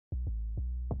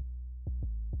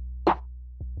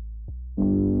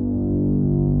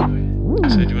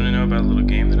So do you want to know about a little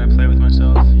game that I play with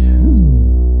myself? Yeah.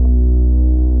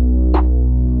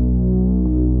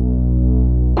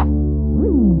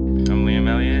 I'm Liam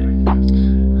Elliott.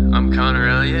 I'm Connor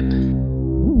Elliott.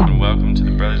 And welcome to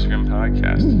the BrothersGrim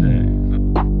podcast today.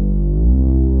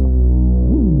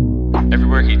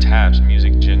 Everywhere he taps,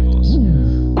 music jingles.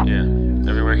 Yeah.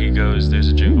 Everywhere he goes, there's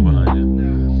a jingle behind it.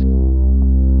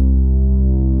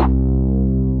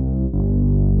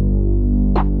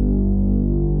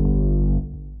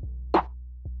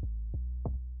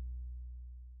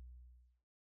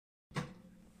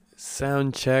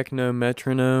 Sound check, no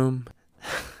metronome.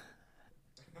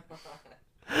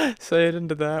 Say it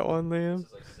into that one, Liam.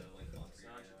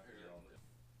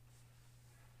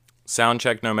 Sound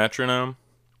check, no metronome.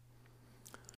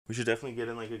 We should definitely get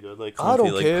in like a good I comfy,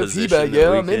 don't care if he position back, that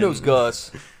yeah, we I'm in can- those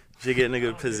guts. We should get in a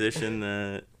good position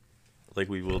that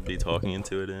we will be talking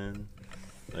into it in.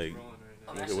 Like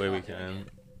the way we can.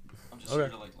 I'm just Okay. here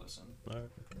to listen. Alright.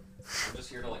 I'm just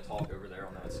here to talk over there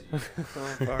on that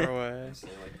seat. Far away. Say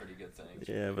pretty good things.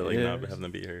 Yeah, but Yeah. not having to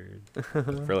be heard.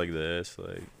 For this,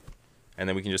 and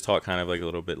then we can just talk kind of a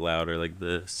little bit louder like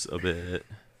this a bit.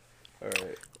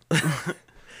 Alright.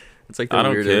 It's like the I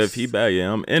don't weirdest. care if he bad,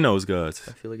 yeah, I'm in those guts.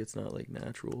 I feel like it's not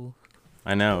natural.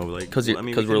 I know, Cause we're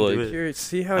we like- can do it. Here,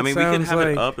 see how it I mean, we sounds can have like.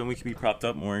 it up and we can be propped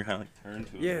up more and kind of turn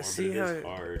to it Yeah, more, see but it how is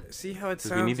hard. see how it Because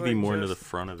sounds. we need to be like more into the just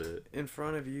front of it. in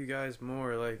front of you guys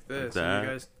more like this. that. And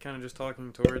you guys kind of just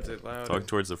talking towards it louder. Talk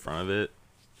towards the front of it.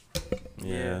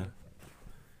 Yeah.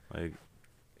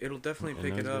 It'll definitely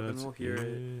in pick it those up and guts. we'll hear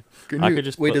it. Yeah. I could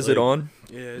just wait. put, Is it on?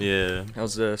 Yeah. Yeah.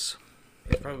 How's this?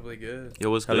 It's probably good. Yo,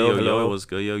 what's good? Hello, Yo, hello. what's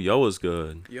good? Yo, what's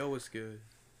good? Yo, what's good?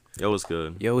 Yo, what's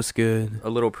good? Yo, what's good? A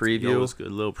little Yo, preview. what's good? A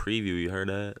little preview. You heard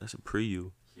that? That's a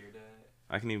preview.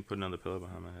 I can even put another pillow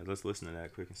behind my head. Let's listen to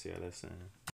that quick and see how that's sounding.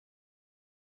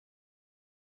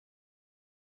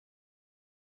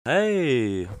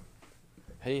 Hey.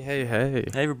 Hey. Hey,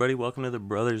 everybody. Welcome to the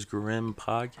BrothersGrim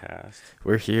podcast.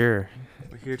 We're here.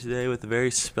 We're here today with a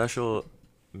very special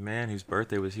man whose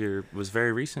birthday was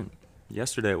very recent.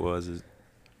 Yesterday it was,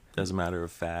 as a matter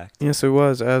of fact. Yes, it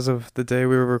was as of the day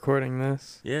we were recording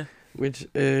this, Yeah. which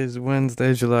is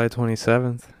Wednesday, July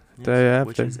 27th. Yes, Day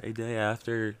Which after. is a day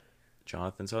after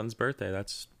Jonathan Sutton's birthday.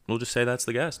 We'll just say that's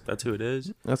the guest. That's who it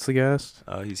is. That's the guest.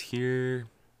 He's here.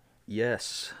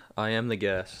 Yes, I am the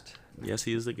guest. Yes,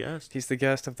 he is the guest. He's the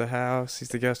guest of the house. He's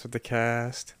the guest of the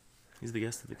cast. He's the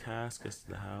guest of the cast, guest of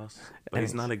the house. But And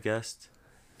he's not a guest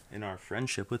in our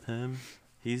friendship with him.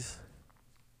 He's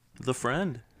the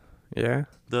friend. Yeah.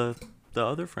 The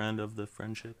other friend of the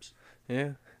friendships.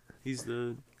 Yeah. He's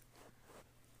the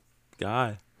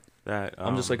guy that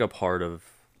I'm just like a part of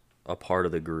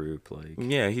the group. Like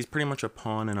yeah, he's pretty much a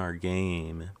pawn in our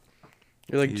game.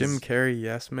 You're like Jim He's- Carrey,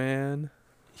 yes man.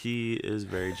 He is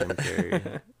very Jim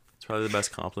Carrey. It's probably the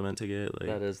best compliment to get. Like,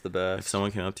 that is the if best.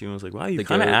 someone came up to you and was like, "Wow, you The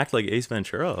kind of goat. act like Ace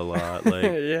Ventura a lot." Like,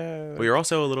 Yeah. but you're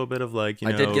also a little bit of like,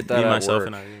 I did get that me, at myself, work.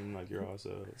 and Irene. Like, you're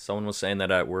also Someone was saying that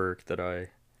at work that I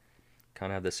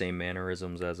kind of have the same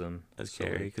mannerisms as him. as So,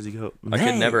 Carey because you go. I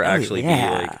could never "Hey, actually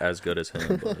yeah." be like as good as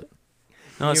him, but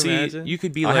No, you see, imagine? you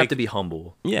could be I like. have to be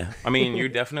humble. Yeah, I mean, you're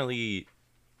definitely.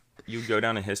 You go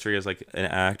down in history as like an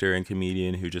actor and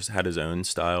comedian who just had his own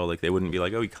style. Like they wouldn't be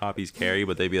like, oh, he copies Carey,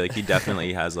 but they'd be like, he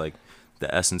definitely has like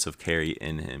the essence of Carey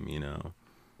in him, you know.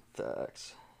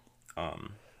 Facts.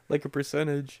 Like a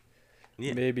percentage.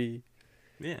 Yeah, Maybe.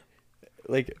 yeah.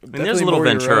 Like I mean, there's a little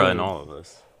Ventura in all of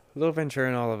us. A little Ventura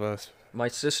in all of us. My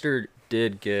sister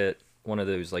did get one of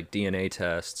those like DNA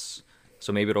tests,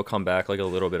 so maybe it'll come back like a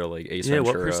little bit of like Ace Yeah,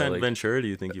 Ventura. what percent like, Ventura do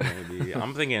you think you might be?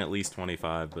 I'm thinking at least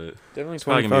 25, but Definitely it's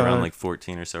probably 25. gonna be around like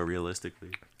 14 or so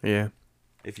realistically. Yeah.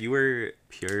 If you were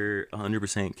pure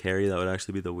 100% Carey, that would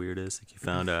actually be the weirdest. Like you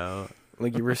found out.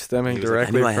 Like you were stemming He was like,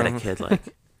 directly I knew I from. had a kid.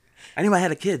 Like I knew I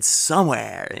had a kid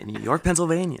somewhere in York,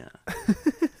 Pennsylvania.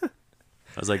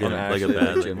 I was like, I'm a actually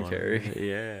bad like Jim one. Carrey.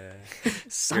 Yeah.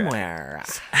 somewhere.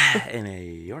 In a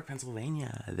York,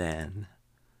 Pennsylvania. Then,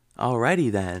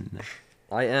 alrighty then.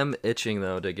 I am itching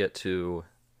though to get to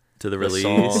To the The release.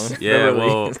 song. Yeah. The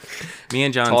Well, release. me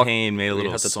and John Talk- Tane made a we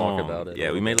little have to song. talk about it a Yeah,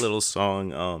 we little made bit. a little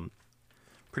song.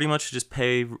 Pretty much just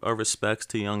pay our respects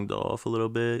to Young Dolph a little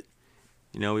bit.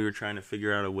 You know, we were trying to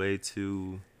figure out a way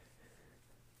to,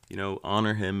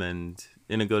 honor him and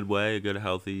in a good way, a good,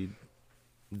 healthy,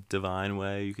 divine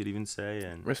way, you could even say,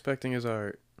 and Respecting his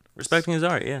art. respecting his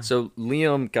art. Yeah. So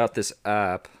Liam got this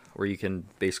app where you can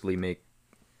basically make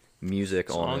music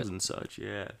on Songs it and such.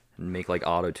 Yeah. and make like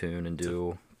auto tune and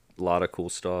do a lot of cool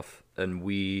stuff. And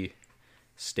we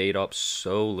stayed up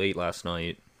so late last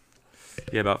night.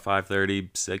 Yeah, about 5:30,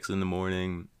 6 in the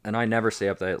morning. And I never stay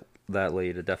up that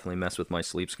late. It definitely messed with my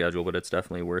sleep schedule, but it's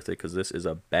definitely worth it because this is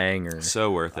a banger.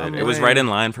 So worth it. I'm It was laying- right in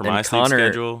line for And my Connor- sleep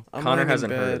schedule. I'm Connor laying in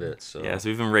hasn't heard of bed. it, so Yeah, so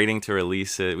we've been waiting to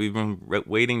release it. We've been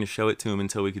waiting to show it to him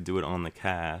until we could do it on the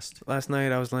cast. Last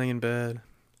night I was laying in bed.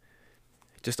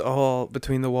 Just all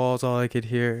between the walls, all I could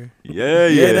hear. Yeah,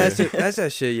 That's it. That's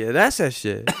that shit. Yeah, that's that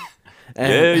shit.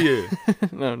 Yeah, yeah.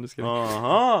 No, I'm just kidding.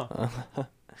 Uh-huh.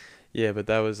 Yeah, but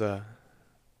that was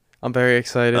I'm very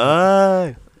excited.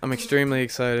 I'm extremely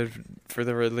excited for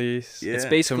the release. Yeah. it's to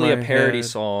basically a my parody head.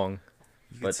 song,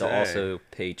 but to say. also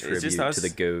pay tribute just to us- the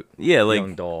GOAT, Yeah, like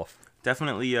Young Dolph.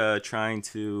 definitely trying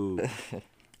to,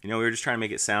 we were just trying to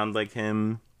make it sound like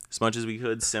him as much as we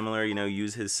could, similar,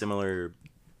 use his similar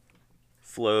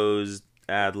flows,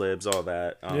 ad libs, all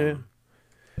that. Yeah.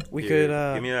 We here,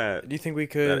 could. give me that Do you think we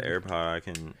that could? AirPod. I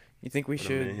can You think we put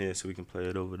him in should? here so we can play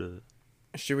it over the.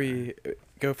 Should we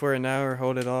go for it now or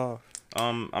hold it off?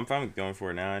 I'm fine with going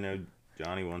for it now. I know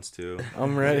Jonny wants to.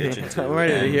 I'm ready. Itching to. I'm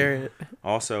ready to And hear it.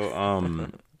 Also,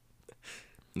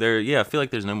 I feel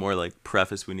like there's no more like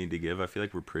preface we need to give. I feel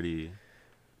like we're pretty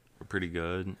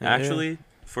good. Yeah. Actually,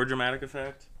 for dramatic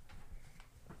effect.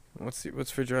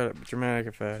 What's for dramatic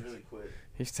effect? Really quick.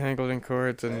 He's tangled in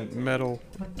cords and metal.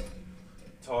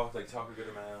 Talk a good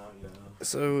amount.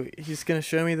 So he's gonna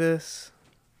show me this.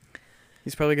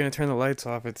 He's probably gonna turn the lights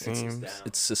off. It It's just seems. down.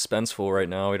 It's suspenseful right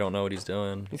now. We don't know what he's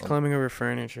doing. He's climbing over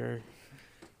furniture.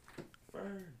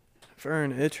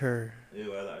 Furniture.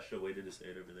 Ew, I should have waited to say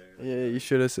it over there. Yeah, you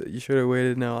should have. You should have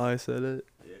waited. Now I said it,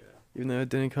 Yeah. even though it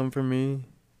didn't come from me.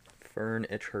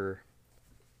 Furniture.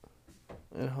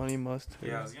 And honey mustard.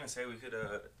 Yeah, I was gonna say we could.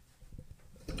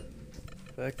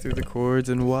 Back through the cords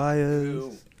and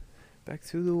wires. Back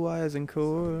through the wires and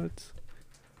cords.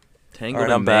 Tangled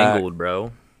Alright, I'm and back. mangled,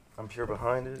 bro. I'm pure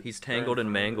behind it. He's tangled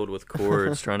and mangled with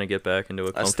cords, trying to get back into a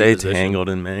I comfy stay position. tangled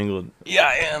and mangled. Yeah,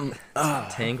 I am.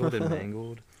 Tangled and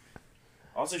mangled.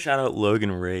 Also, shout out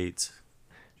Logan Rates.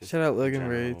 Shout out Logan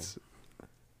general. Rates.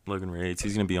 Logan Rates.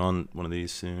 He's gonna be on one of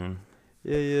these soon.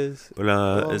 Yeah, he is. But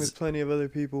Along is with plenty of other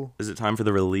people. it time for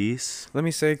the release? Let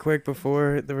me say quick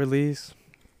before the release.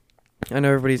 I know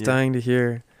everybody's Yeah. dying to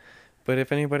hear, but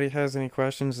if anybody has any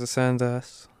questions to send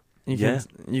us,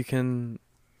 you can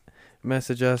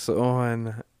message us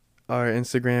on our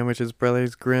Instagram, which is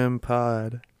BrothersGrim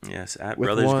Pod Yes, at With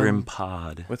Brothers one- Grim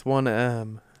Pod. with one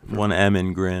M 1 M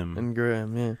in Grim. and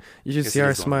Grim. Yeah, you should Guess see it our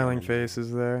is one smiling M.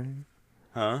 faces there.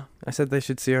 Huh? I said they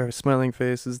should see our smiling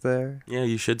faces there. Yeah,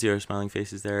 you should see our smiling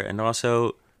faces there. And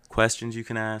also, questions you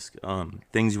can ask,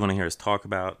 things you want to hear us talk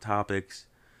about, topics.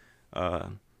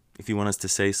 If you want us to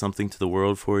say something to the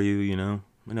world for you,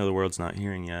 I know the world's not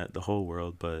hearing yet, the whole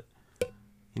world, but,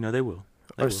 they will.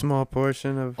 They Our will. small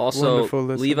portion of Also, wonderful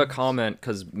leave a listeners. comment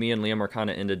because me and Liam are kind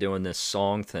of into doing this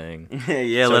song thing.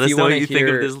 Yeah, So let if us you know what wanna you think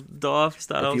hear- of this Dolph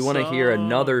style If you want to hear song.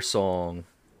 another song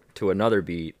to another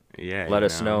beat, Yeah, let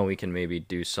us know and we can maybe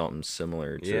do something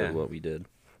similar to Yeah. what we did.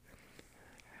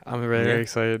 I'm very Yeah.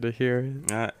 excited to hear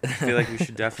it. I feel like we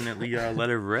should definitely let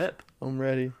it rip. I'm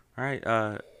ready. All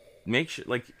right, make sure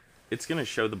it's gonna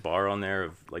show the bar on there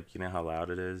of how loud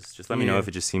it is. Just let me know Yeah. if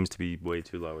it just seems to be way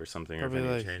too low or something, or Probably if I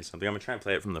need like- to change something. I'm gonna try and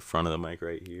play it from the front of the mic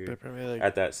right here But probably like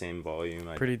at that same volume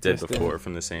I pretty did distant. before,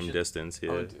 from the same distance.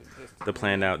 Yeah, the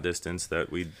planned out distance that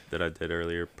I did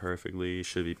earlier perfectly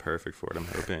should be perfect for it. I'm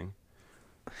hoping.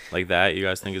 Like that, you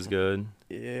guys think is good?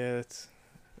 Yeah, it's,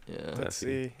 Yeah. let's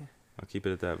see. I'll keep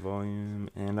it at that volume.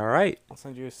 And all right, I'll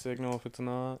send you a signal if it's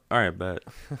not. all right, bet.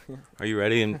 Are you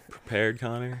ready and prepared,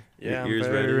 Connor? Your Yeah, I'm ears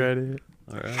very ready.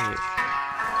 All right.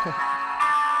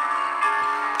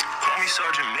 Call me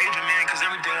Sergeant Major, man, cause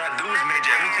everything I do is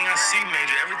major. Everything I see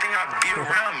major. Everything I be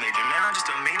around major, man. I'm just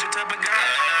a major type of guy.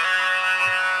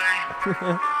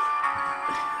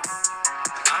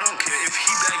 I don't care if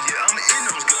he back, yeah, I'm in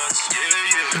those guns.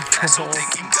 Yeah. That's so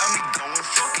think he got me going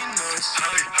fucking nuts.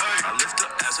 I lift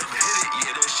up as I hit it,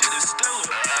 yeah, that shit is stellar.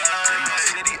 In my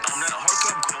city, I'm that hard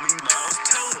up, call me Miles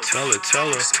Teller. Tell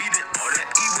her. Speeding all that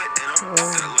E-wet and I'm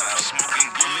off that loud. Smoking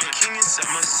good, man. King inside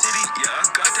my city, yeah, I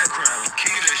got that crown.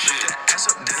 King of that shit. Lift that ass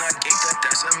up, then I gave that,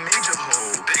 that's a major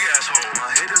hole. Big ass hole. My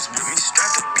hitters with me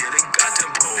strapped up, yeah, they got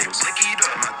them poles. They blickied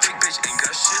up, my thick bitch ain't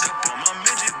got shit up on my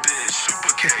midget bitch.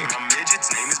 Super K, my midget's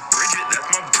name is Bridget, that's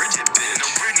my Bridget bitch. No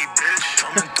Britney bitch.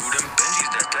 Coming through them Benjis,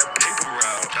 that's that paper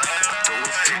route. Throw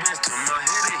a few bands to my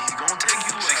hitter, he gon' take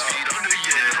you 6 feet under,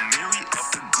 yeah. Amiri off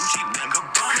the Gucci, man,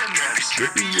 Gabbana, next.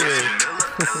 Drippy, yeah. Miller,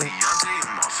 Eliante in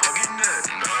my fucking neck.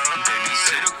 Baby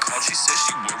say the call, she said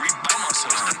she worried about my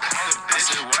son. I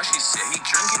said why, she said he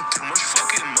drinking too much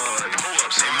fucking mud. Hold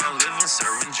up, say my living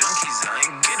serving junkies, I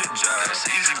ain't get a job. That's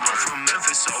easy, I'm from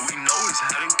Memphis, all we know is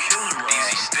how to kill and rob.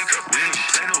 Easy stick up, we ain't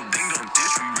play no ding dong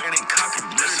ditch, we ran in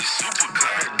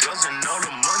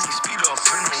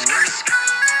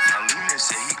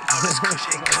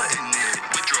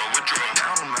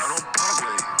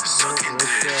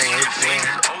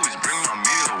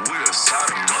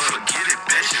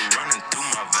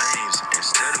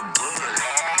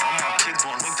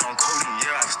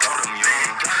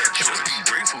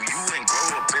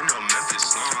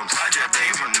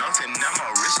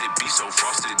so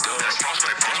frosted dub. That's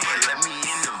frostbite, frostbite. Let me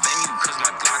in the venue, cause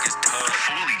my Glock is tough.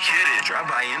 Fully kidded. Drive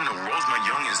by in the rose, my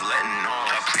young is letting off.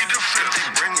 I plead the fifth. They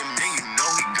bring him in, you know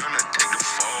he gonna take the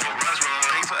fall.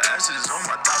 Pay for asses on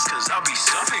my thoughts, cause I'll be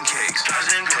stuffing cakes.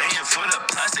 Paying for the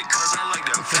plastic, cause I like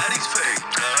them fatties fake.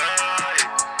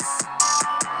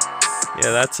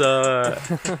 Yeah, that's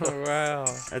Wow.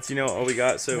 that's all we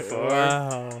got so far.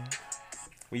 Wow.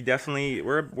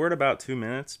 We're at about 2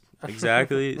 minutes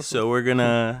exactly. So we're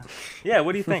gonna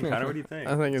what do you think, Connor? What do you think?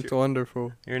 I think it's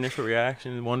wonderful. Your initial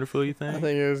reaction is wonderful, you think? I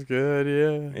think it was good,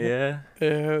 yeah. Yeah.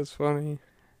 Yeah, it was funny.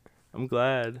 I'm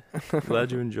glad.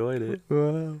 Glad you enjoyed it.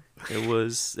 Wow.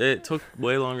 It took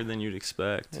way longer than you'd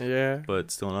expect. Yeah. But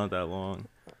still not that long.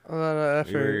 A lot of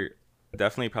We were effort.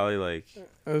 definitely probably like,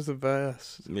 It was the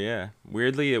best. yeah.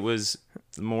 Weirdly, it was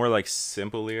more like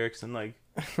simple lyrics than like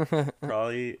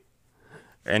probably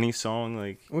any song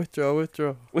like Withdraw.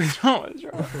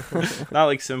 not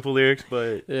like simple lyrics,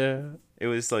 but Yeah. it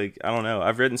was like, I don't know.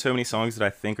 I've written so many songs that I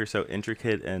think are so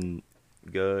intricate and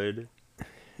good,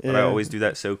 but I always do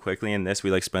that so quickly. And this we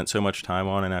like spent so much time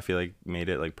on, and I feel like made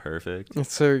it like perfect.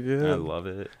 It's so good. And I love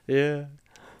it. Yeah.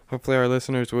 Hopefully our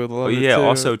listeners will love it yeah, too.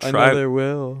 also I try- know they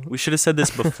will. We should have said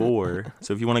this before.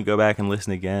 So if you want to go back and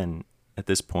listen again at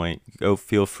this point, go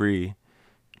feel free.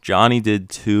 Jonny did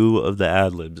 2 of the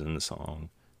ad-libs in the song.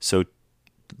 So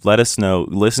let us know.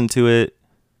 Listen to it.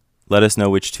 Let us know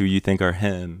which 2 you think are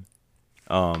him.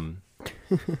 And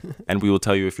we will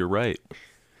tell you if you're right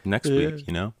next week,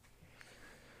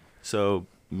 So,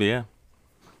 but yeah.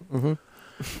 Mhm.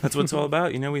 That's what it's all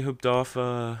about. We hope Dolph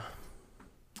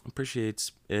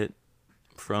appreciates it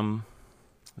from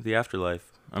the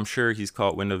afterlife. I'm sure he's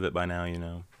caught wind of it by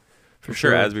now, For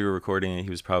sure, as we were recording it, he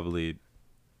was probably,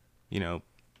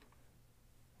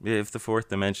 if the 4th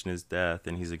dimension is death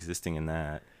and he's existing in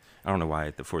that, I don't know why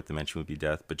the 4th dimension would be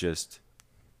death, but just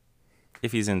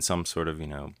if he's in some sort of,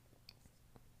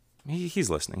 he's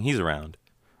listening, he's around.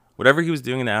 Whatever he was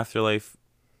doing in the afterlife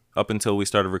up until we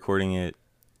started recording it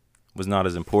was not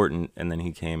as important, and then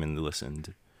he came and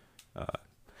listened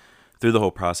through the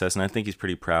whole process, and I think he's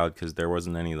pretty proud because there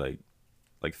wasn't any like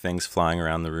things flying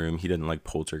around the room. He didn't like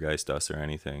poltergeist us or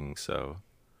anything, so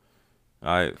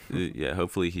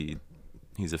hopefully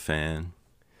he's a fan.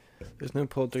 There's no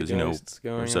poltergeists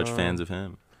going on. We're such fans of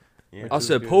him. Yeah. I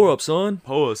said, pour up, son.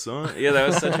 Pull us, son. Yeah, that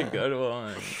was such a good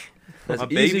one. That's My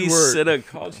easy work. babysitter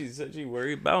called. She said she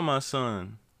worried about my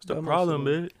son. What's the About my problem,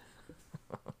 son. bitch?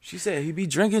 She said he be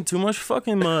drinking too much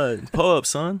fucking mud. Pull up,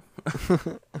 son.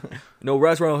 No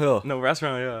rats around here. No,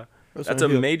 restaurant, yeah. That's That's a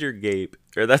major gape.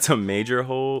 Or that's a major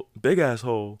hole. Big ass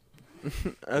hole.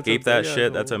 Gape that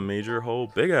shit. That's a major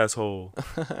hole. Big ass hole.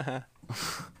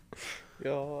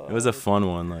 It was a fun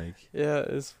one, like. Yeah,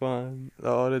 it's fun. The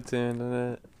auto-tune in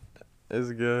it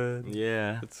is good.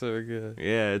 Yeah. It's so good.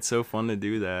 Yeah, it's so fun to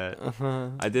do that. Uh-huh.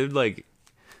 I did like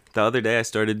the other day I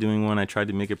started doing one. I tried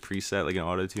to make a preset, like an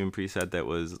auto-tune preset that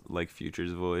was like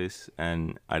Future's voice,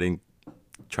 and I didn't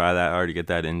try that hard to get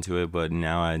that into it, but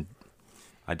now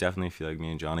I definitely feel like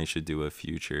me and Jonny should do a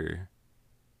future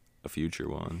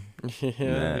one.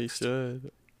 Yeah, we Next.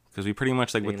 should. Because we pretty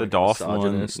much like with Being the like a Dolph one,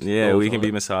 misogynist yeah, all we the can be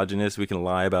time. misogynist. We can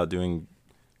lie about doing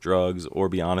drugs or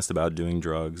be honest about doing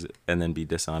drugs, and then be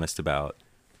dishonest about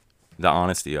the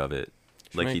honesty of it,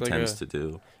 like he make like tends a- to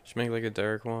do. Should make like a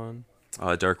dark one. Oh,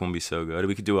 a dark one would be so good.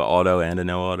 We could do an auto and a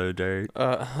no auto dark.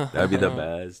 That'd be the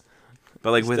best.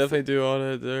 But like Let's with definitely do all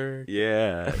that dark.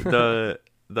 yeah, the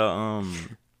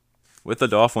with the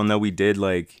Dolph one though, we did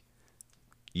like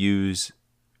use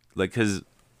like, cause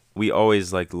we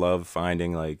always like love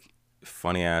finding like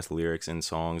funny ass lyrics in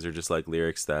songs, or just like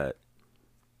lyrics that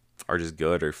are just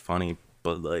good or funny.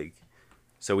 But like,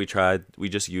 so we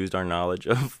just used our knowledge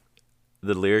of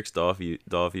the lyrics Dolph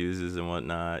uses and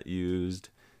whatnot used,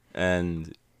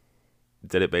 and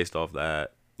did it based off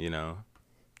that,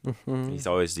 Mhm. He's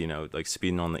always, like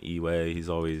speeding on the E-way. He's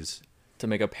always, To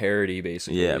make a parody,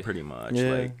 basically. yeah, pretty much.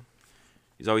 Yeah. Like,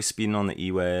 he's always speeding on the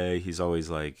E-way. He's always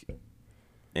like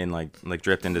in like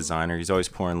dripped in designer. He's always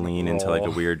pouring lean into like a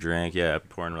Raw. weird drink. Yeah,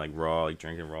 pouring like raw, like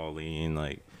drinking raw lean.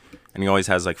 Like, and he always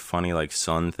has like funny like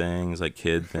son things, like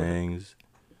kid things.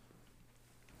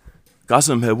 Got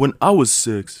some head when I was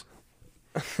 6.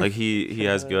 Like he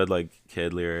has good like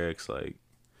kid lyrics, like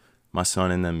my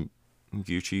son in them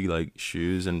Gucci like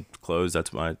shoes and clothes.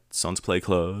 That's my son's play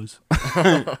clothes.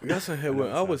 Got some hit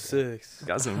when I was 6.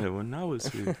 Got some head when I was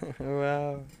 6.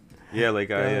 Wow. Yeah, like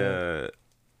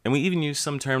and we even use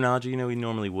some terminology we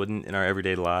normally wouldn't in our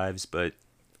everyday lives, but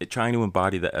trying to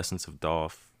embody the essence of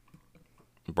Dolph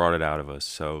brought it out of us.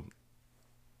 So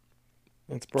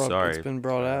It's Sorry. been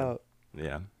brought out.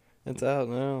 yeah, It's out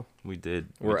now. We did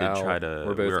We're out. try to.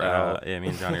 We're both out. Yeah, me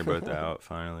and Johnny are both out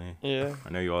finally. Yeah. I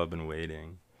know you all have been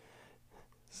waiting.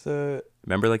 So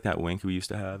Remember like that wink we used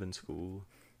to have in school?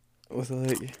 was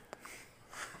like,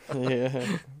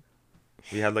 yeah.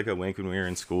 We had like a wink when we were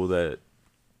in school that,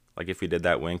 like, if we did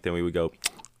that wink, then we would go,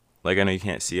 like, I know you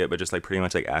can't see it, but just like pretty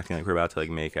much like acting like we're about to like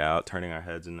make out, turning our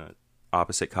heads in the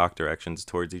opposite cock directions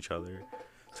towards each other,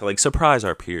 to like surprise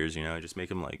our peers, you know, just make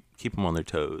them like keep them on their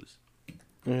toes.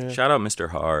 Yeah. Shout out Mr.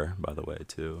 Har, by the way,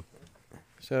 too,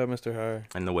 Shout out Mr. Har.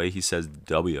 and the way he says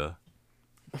W.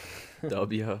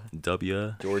 W.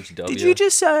 George W. Did you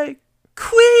just say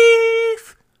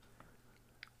queef?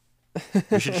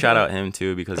 We should shout out him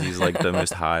too because he's like the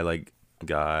most high like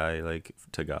guy like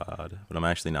to God. But I'm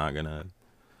actually not gonna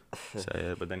say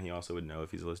it. But then he also would know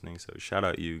if he's listening. So shout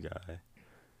out you, guy.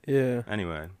 Yeah.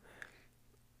 Anyway,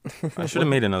 I should have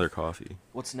made another coffee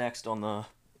What's next on the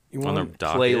You on the want,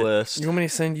 docket. playlist? you want me to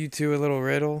send you to a little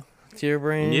riddle to your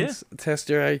brains? Yeah. Test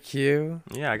your IQ?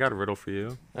 Yeah, I got a riddle for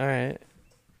you. All right.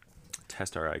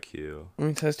 Test our IQ. Let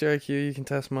me test your IQ. You can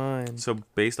test mine. So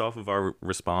based off of our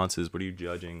responses, what are you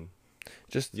judging?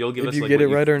 Just You'll give if us you like get what it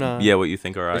you right or not. Yeah, what you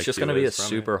think our IQ It's just gonna be a is from it.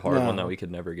 super hard one that No. we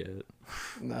could never get.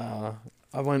 Nah.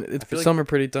 I want. It's, feel like- some are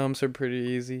pretty dumb, some are pretty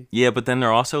easy. Yeah, but then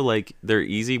they're also like they're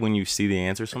easy when you see the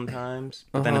answer sometimes.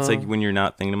 But then it's like Uh-huh. when you're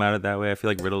not thinking about it that way. I feel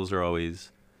like riddles are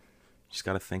always you just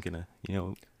gotta think in a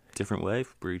different way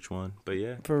for each one. But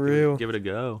yeah, For give it- real. give it a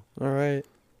go. All right.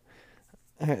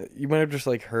 You might have just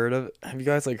like heard of. Have you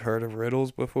guys like heard of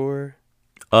riddles before?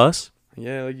 Us?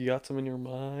 Yeah, like you got some in your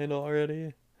mind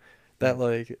already. That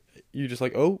like you just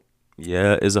like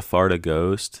Yeah, is a fart a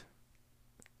ghost?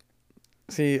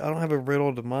 see I don't have a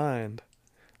riddle to mind.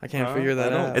 I can't Huh? figure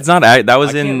that I don't- out. It's not. That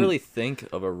was I in. can't really think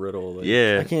of a riddle. Like,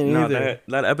 Yeah, I can't no, either.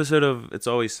 that episode of It's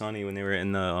Always Sunny when they were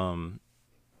in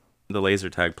the laser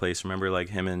tag place. Remember, like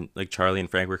him and like Charlie and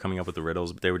Frank were coming up with the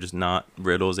riddles, but they were just not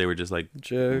riddles. They were just like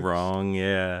Jokes. wrong.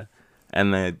 Yeah,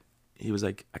 and then he was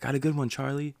like, "I got a good one,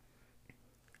 Charlie.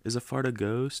 Is a fart a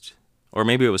ghost?" Or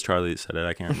maybe it was Charlie that said it.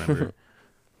 I can't remember.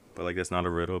 But like that's not a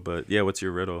riddle. But yeah, what's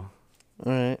your riddle?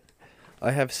 All right.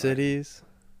 I have cities,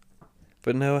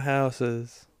 but no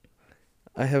houses.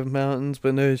 I have mountains,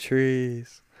 but no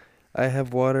trees. I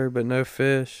have water, but no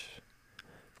fish.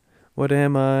 What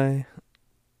am I?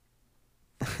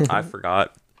 I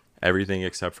forgot everything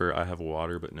except for I have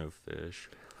water but no fish.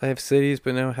 I have cities,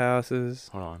 but no houses.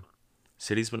 Hold on.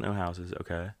 Cities but no houses.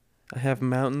 Okay. I have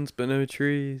mountains, but no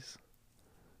trees.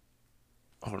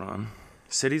 Hold on.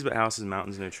 Cities but houses,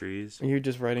 mountains, no trees. You're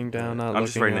just writing down, not I'm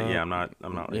just looking writing it. up. Yeah,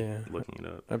 I'm not like Yeah. looking it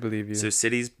up. I believe you. So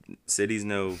cities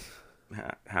no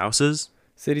houses.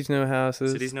 Cities, no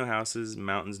houses. Cities no houses,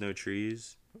 mountains no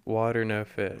trees. Water, no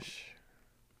fish.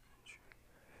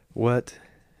 What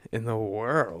in the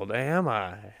world am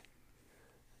I?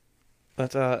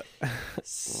 That's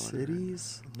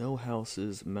Cities, no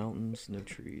houses, mountains, no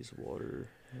trees, water,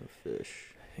 no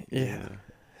fish. yeah.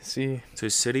 See, So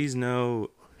cities no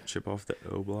chip off the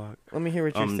O block. let me hear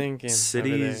what you're thinking. over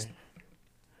Cities there.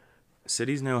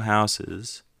 cities no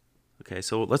houses. Okay,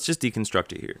 so let's just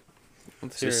deconstruct it here.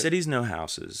 Let's So hear it. cities no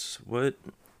houses. What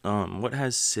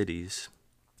has cities?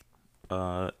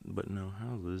 But no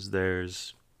houses.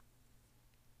 There's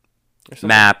There's something-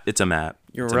 map. It's a map.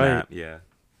 You're It's right. A map. Yeah.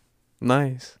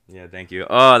 Nice. Yeah, thank you.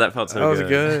 Oh, that felt so That was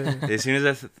good. good. As soon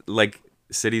as like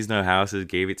cities no houses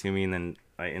gave it to me, and then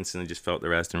I instantly just felt the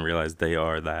rest and realized they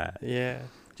are that. Yeah.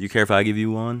 Do you care if I give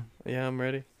you one, Yeah, I'm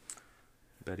ready.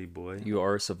 Betty boy? You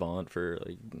are a savant for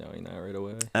like knowing that right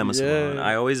away. I'm a savant. Yeah.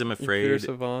 I always am You're afraid.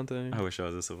 savant. eh? I wish I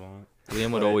was a savant.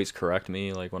 Liam would always correct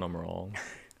me like when I'm wrong.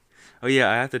 Oh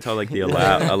yeah, I have to tell like the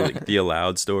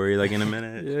allowed story like in a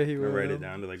minute. Yeah, he Or write will. it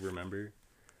down to like remember.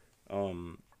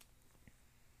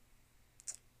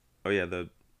 Oh yeah, the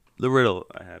riddle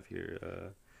I have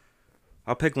here.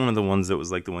 I'll pick one of the ones that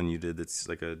was like the one you did. That's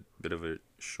like a bit of a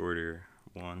shorter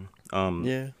one.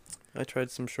 Yeah. I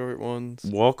tried some short ones.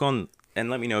 Walk on, and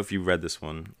let me know if you read this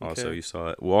one. Also, Okay. you saw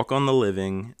it. Walk on the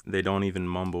living, they don't even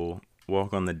mumble.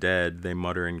 Walk on the dead, they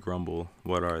mutter and grumble.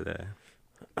 What are they?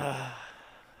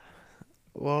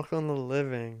 Walk on the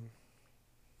living.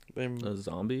 They A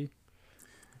zombie?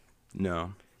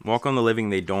 No. Walk on the living,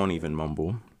 they don't even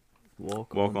mumble.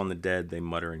 Walk Walk on the dead, they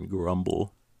mutter and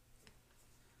grumble.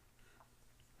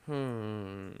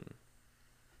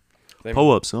 They,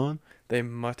 Pull up, son. they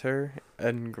mutter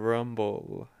and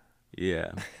grumble.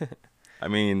 Yeah. I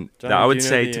mean, Johnny, I do would you know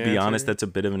say, the to be honest, answer? that's a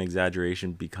bit of an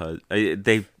exaggeration because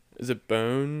they. Is it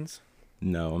bones?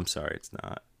 No, I'm sorry, it's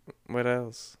not. What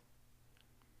else?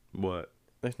 What?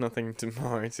 There's nothing to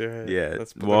more to it. Yeah.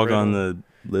 Let's put Walk on riddle.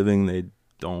 the living, they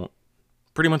don't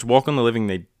Pretty much walk on the living,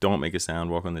 they don't make a sound.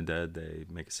 Walk on the dead, they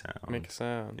make a sound. Make a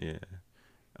sound. Yeah.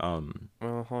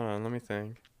 Well, hold on. Let me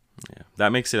think. Yeah. That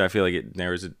makes it, I feel like it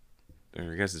narrows it.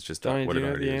 Or I guess it's just Johnny, what do it you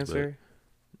know already the is. answer?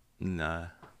 Nah.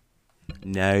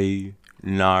 No.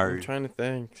 No. I'm trying to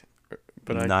think.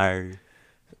 But no.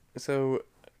 So,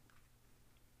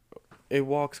 it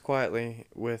walks quietly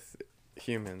with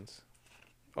humans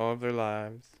all of their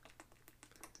lives.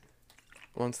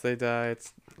 Once they die,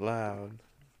 it's loud.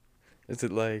 Is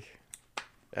it like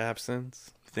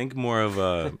absence? Think more of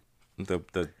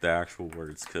the actual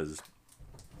words, because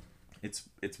it's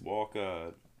walk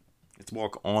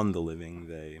on the living,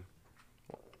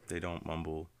 they don't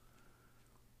mumble.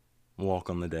 Walk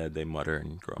on the dead, they mutter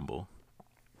and grumble.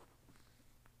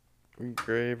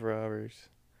 Grave robbers.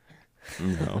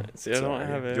 No. See, I don't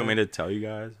have it. Do you want me to tell you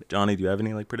guys? Johnny, do you have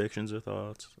any like predictions or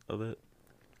thoughts of it?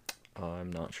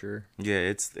 I'm not sure. Yeah,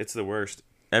 it's the worst.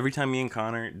 Every time me and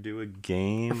Connor do a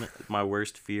game, my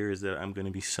worst fear is that I'm going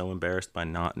to be so embarrassed by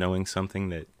not knowing something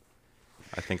that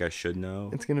I think I should know.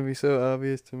 It's gonna be so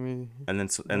obvious to me. And then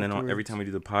afterwards. every time we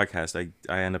do the podcast,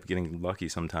 I end up getting lucky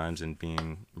sometimes and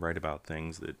being right about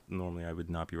things that normally I would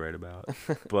not be right about.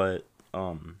 But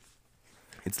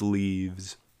it's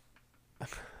leaves.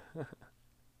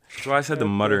 That's why I said the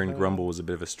mutter and grumble was a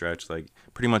bit of a stretch. Like,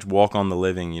 pretty much walk on the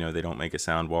living, they don't make a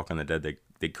sound. Walk on the dead,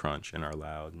 they crunch and are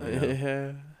loud.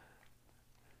 Yeah.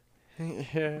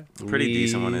 Yeah. Pretty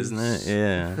decent one, isn't it?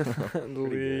 Yeah.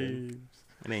 Leaves.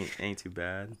 It ain't too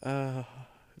bad. Do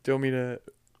you want me to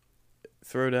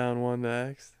throw down one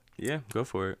next? Yeah, go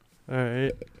for it.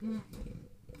 Alright.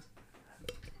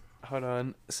 Hold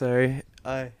on. Sorry.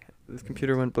 This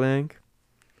computer went blank.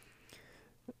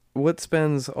 What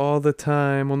spends all the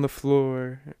time on the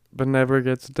floor but never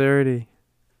gets dirty?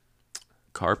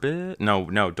 Carpet? No,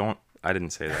 don't. I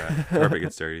didn't say that. Carpet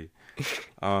gets dirty.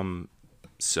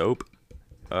 Soap.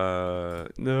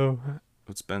 No.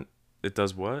 It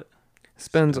does what?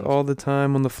 Spends all the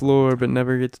time on the floor but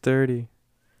never gets dirty.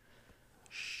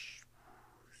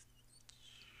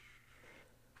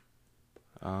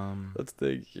 Let's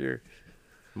think here.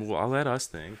 Well, I'll let us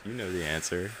think. You know the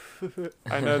answer.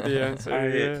 I know the answer.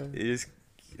 Yeah.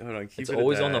 Hold on. Keep It's it at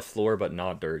always on that. the floor, but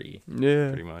not dirty. Yeah.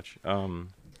 Pretty much.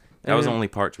 That was the And only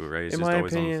part to it, right? It's in just my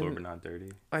always on the floor, opinion- but not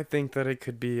dirty. I think that it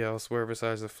could be elsewhere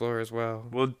besides the floor as well.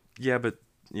 Well, yeah, but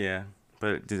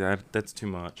dude, that's too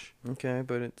much. Okay,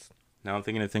 but it's. Now I'm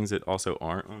thinking of things that also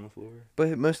aren't on the floor.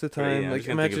 But most of the Yeah, time, I'm like just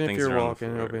gonna think of imagine if things you're that are on the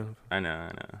walking, it'll be. floor. I know.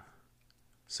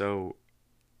 So,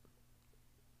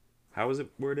 how is it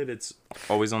worded? It's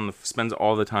always spends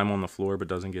all the time on the floor, but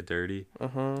doesn't get dirty.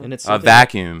 And it's A something-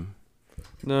 vacuum,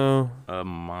 No, a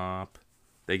mop,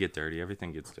 they get dirty.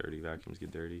 Everything gets dirty. Vacuums get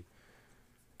dirty.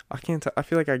 I can't. I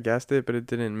feel like I guessed it, but it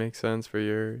didn't make sense for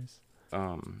yours. But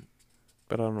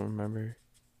I don't remember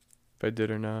if I did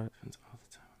or not. Spends all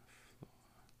the time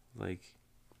on the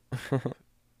floor. Like,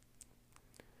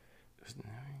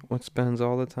 What spends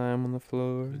all the time on the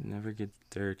floor? would never get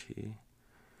dirty.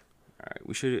 All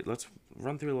right, let's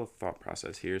run through a little thought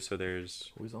process here. So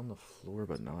there's Always on the floor,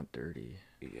 but not dirty.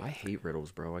 yeah. I hate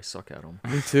riddles, bro. I suck at them.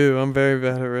 Me too. I'm very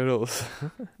bad at riddles.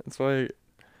 That's why It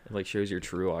like shows your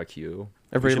true IQ. We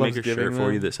everybody should loves make a giving shirt them.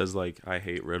 for you that says like I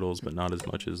hate riddles, but not as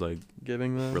much as like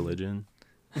Giving them. religion.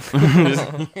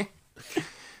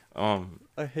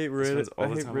 I hate spends all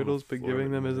the time on the riddles, but floor,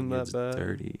 giving them never isn't that gets bad.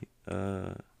 dirty.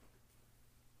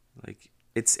 Like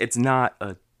it's not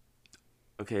a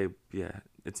okay, yeah.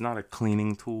 It's not a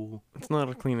cleaning tool. It's not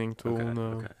a cleaning tool, Okay, no.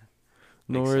 okay.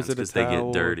 Nor Makes is it a sense, 'cause they get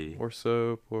towel dirty. or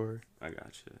soap or I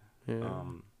gotcha. yeah.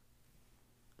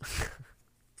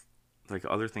 Like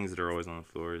other things that are always on the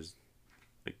floor is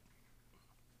like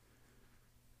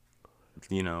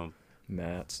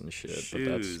Mats and shit.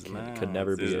 shoes, but mats. could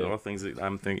never These be are it. all things that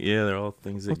I'm thinking. Yeah, they're all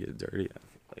things that get dirty.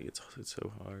 Like it's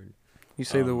so hard. You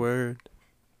say the um, word.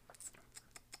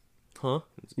 Huh?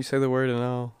 You say the word and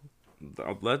I'll.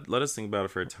 Let us think about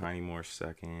it for a tiny more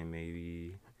second,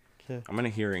 maybe. Okay. I'm gonna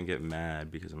hear it and get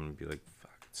mad because I'm gonna be like,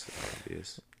 "Fuck, it's so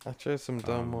obvious." I'll try some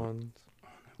dumb ones.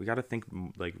 We gotta think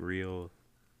like real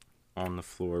on the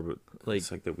floor, but Like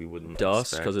it's like that we wouldn't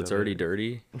dust expect because it's of already it.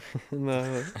 dirty.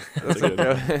 No, that's a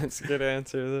good. It's a good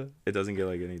answer though. It doesn't get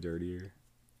like any dirtier.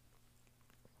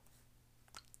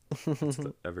 It's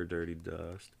the ever dirty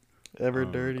dust. Ever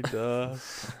dirty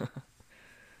dust.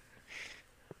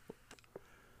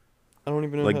 I don't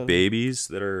even know. Like babies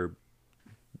that are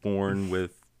born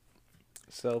with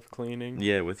Self-cleaning.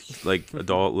 with like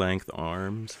adult length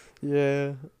arms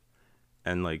Yeah.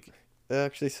 and like It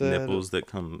actually said. nipples that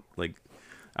come like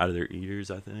out of their ears,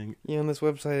 I think. Yeah, on this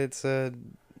website it said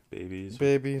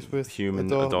Babies with human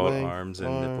adult length arms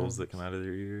and nipples that come out of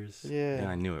their ears. Yeah.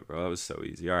 I knew it, bro. That was so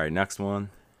easy. All right, next one.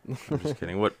 I'm just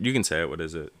kidding. What you can say it. What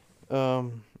is it? What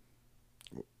was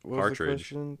the Partridge.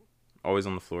 question? Always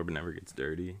on the floor, but never gets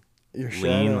dirty. Your Lean,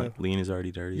 shadow. lean is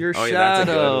already dirty. Your oh, yeah, that's a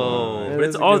good shadow. one. Yeah, But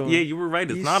it's that's a all. good one. Yeah, you were right.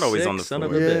 It's You not always sick on the son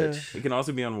floor. of a Yeah. bitch. It can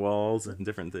also be on walls and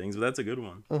different things. But that's a good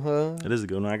one. It is a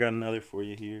good one. I got another for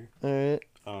you here. All right.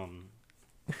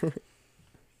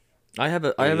 I have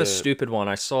a stupid one.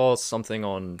 I saw something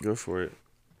on Go for it.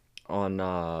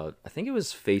 I think it was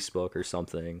Facebook or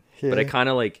something. Yeah. But it kind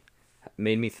of like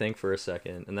made me think for a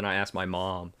second, and then I asked my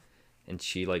mom, and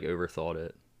she like overthought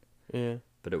it. Yeah.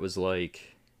 But it was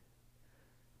like,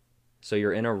 so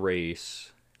you're in a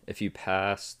race. If you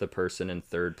pass the person in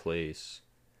third place,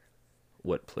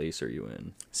 what place are you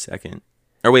in? Second.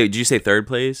 Or wait, did you say third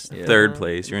place? Yeah. Third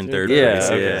place. You're in third Yeah, place.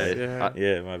 okay. Okay. Yeah.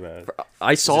 Yeah, my bad.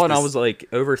 I saw just it and I this- was like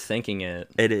overthinking it.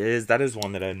 It is. That is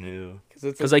one that I knew.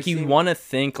 Because like you want to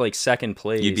think like second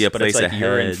place, You'd be a but it's place like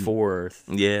you're in ahead. fourth.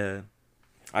 Yeah.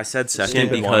 I said second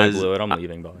Stupid one, I because blew it. I'm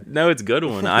leaving by. no, it's a good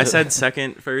one. I said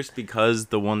second first because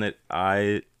the one that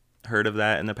I heard of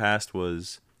that in the past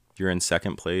was you're in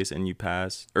second place and you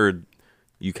pass or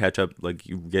you catch up, like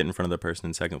you get in front of the person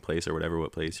in second place or whatever.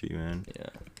 What place are you in? Yeah.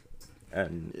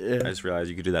 And Yeah. I just realized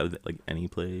you could do that with like any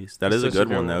place. That It's is a such a good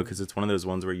good one though, one. because it's one of those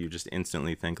ones where you just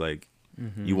instantly think like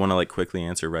you want to like quickly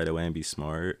answer right away and be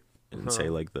smart and say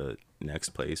like the next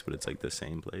place, but it's like the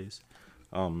same place.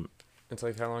 It's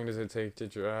like, how long does it take to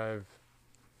drive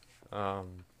a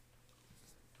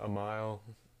mile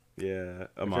Yeah,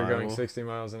 a if mile. you're going 60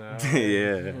 miles an hour?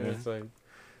 Yeah. It's like,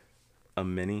 A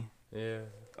mini. yeah.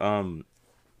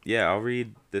 Yeah, I'll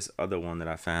read this other one that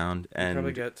I found. And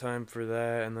Probably got time for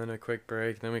that, and then a quick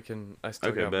break. Then we can. I still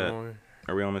Okay, got bet. more.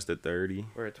 are we almost at 30?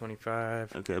 We're at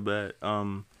 25. Okay, bet.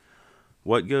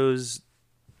 What goes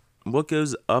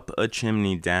up a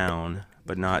chimney down,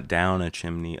 but not down a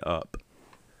chimney up?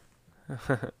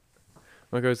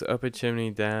 What goes up a chimney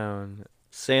down?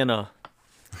 Santa.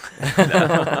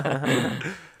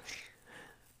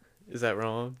 Is that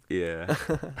wrong? Yeah.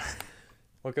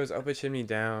 What goes up a chimney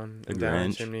down The and down a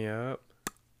Grinch. chimney up?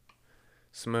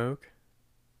 Smoke.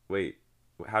 Wait,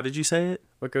 how did you say it?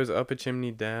 What goes up a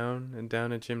chimney down and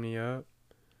down a chimney up?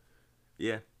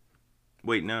 Yeah.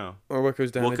 Wait, no. Or what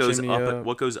goes down What a goes chimney up? up,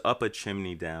 What goes up a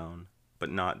chimney down, but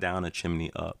not down a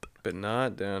chimney up? but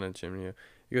not down a chimney up?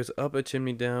 It goes up a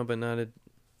chimney down, but not a.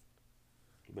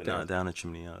 But Down. not down a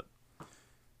chimney up.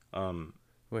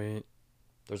 Wait.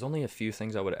 There's only a few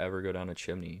things I would ever go down a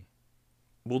chimney.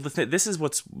 Well, this is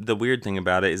what's the weird thing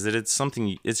about it is that it's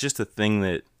something. It's just a thing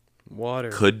that Water.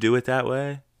 could do it that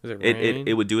way. Is it It rain?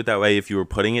 it would do it that way if you were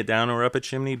putting it down or up a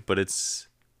chimney, but it's.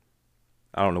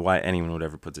 I don't know why anyone would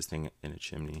ever put this thing in a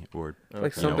chimney or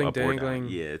Like you know, something up or down. dangling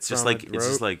Yeah, it's just from a like it's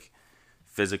just rope? like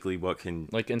physically what can.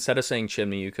 Like instead of saying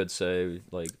chimney, you could say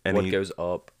like what Any- goes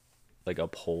up, like a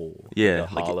pole. Yeah, a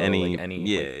hollow, any. like any.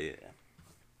 Yeah, like- yeah.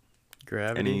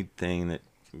 Gravity. Anything that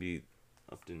can be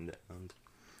up and down.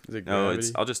 Is it No, gravity?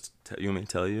 it's. I'll just. You want me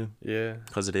to tell you? Yeah.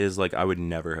 Because it is like I would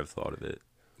never have thought of it.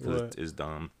 Because What? it is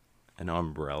dumb. An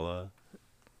umbrella.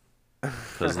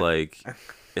 Because like,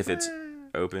 if it's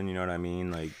open, you know what I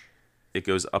mean. Like, it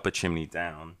goes up a chimney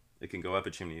down. It can go up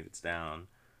a chimney if it's down,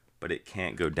 but it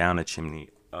can't go down a chimney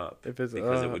up If it's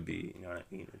because it up. would be. You know what I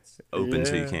mean? It's open,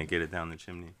 so you Yeah. can't get it down the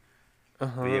chimney.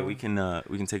 Uh-huh. But yeah, we can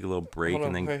take a little break Hold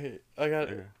on, and then. wait. I got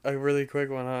Okay. a really quick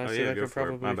one. Oh Honestly, yeah, that go could for it.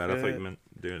 probably My bad. I thought fit. you meant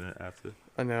doing it after.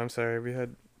 I know. I'm sorry. We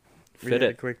had Fit a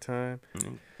it. quick time.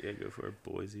 Yeah, go for it,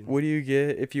 boys. You know. What do you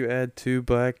get if you add 2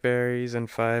 blackberries and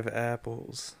 5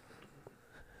 apples?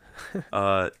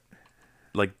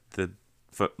 Like the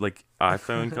like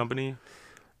iPhone company,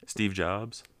 Steve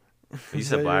Jobs. You Is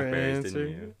said that your blackberries, answer?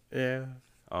 didn't you? Yeah.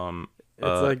 Um,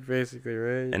 It's like basically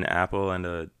right. an apple and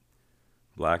a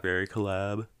blackberry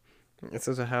collab. It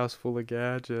says a house full of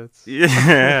gadgets. Yeah,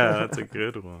 that's a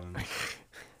good one.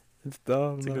 It's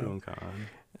dumb. That's a good though. one, Con.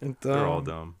 It's They're all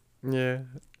dumb. dumb. Yeah.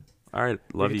 All right,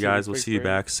 love can you take a guys. We'll quick see you break.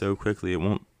 back so quickly. It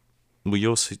won't. Well,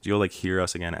 you'll like hear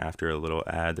us again after a little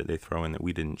ad that they throw in that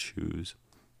we didn't choose.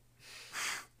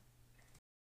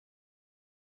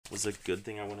 Was a good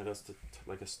thing I wanted us to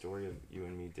like a story of you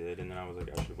and me did, and then I was like,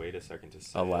 I should wait a second to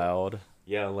say it. Aloud.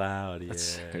 Yeah, aloud. Yeah.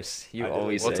 That's- you I did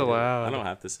always it. What's say that. allowed? I don't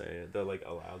have to say it. The like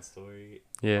aloud story.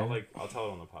 Yeah. I'll tell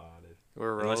it on the pod.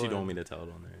 We're Unless you don't rolling. want me to tell it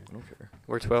on there. I don't care.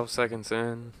 We're 12 seconds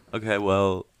in. Okay,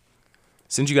 well,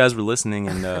 since you guys were listening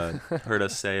and heard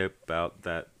us say about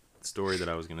that story that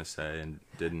I was gonna say and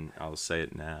didn't, I'll say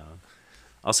it now.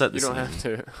 I'll set the You don't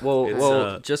scene. have to.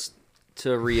 Well, It's, just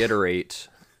to reiterate,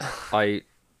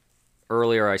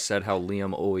 earlier I said how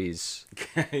Liam always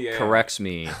Yeah. corrects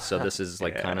me, so this is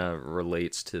like Yeah. kind of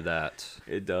relates to that.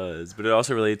 It does, but it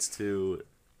also relates to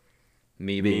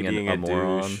Me being, me being a a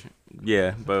moron. douche.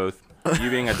 Yeah, both. You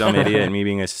being a dumb idiot and me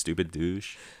being a stupid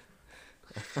douche.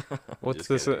 What's Just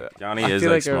this? kidding. Johnny I is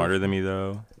feel like like I've- smarter than me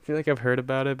though. I feel like I've heard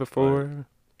about it before.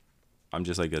 I'm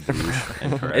just like a douche.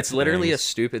 And correct It's literally a things.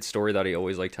 stute story that he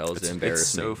always like tells to embarrass It's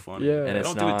so me. funny. Yeah. And I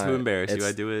it's don't do it to not- embarrass you. it's-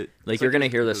 I do it. Like it's you're gonna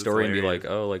just hear the because it's story and be hilarious.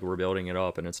 like, oh, like we're building it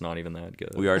up, and it's not even that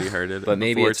good. We already heard it. But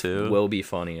maybe before it too. will be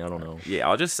funny. I don't know. Yeah,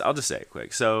 I'll just say it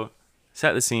quick. So,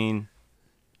 set the scene.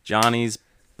 Johnny's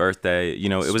birthday. You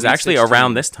know, it was Sweet actually 16.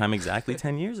 around this time exactly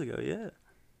 10 years ago. Yeah,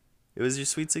 it was your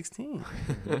sweet 16.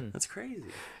 That's crazy.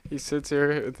 He sits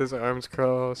here with his arms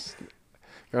crossed,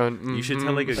 going. You should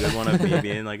tell like a good one of me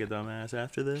being like a dumbass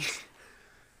after this.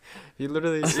 He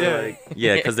literally. So, Yeah. like,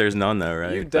 yeah, because there's none though,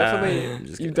 right? You I'm definitely,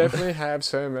 just you kidding. definitely have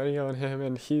so many on him,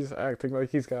 and he's acting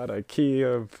like he's got a key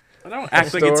of. I don't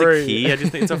act like it's a story. key. I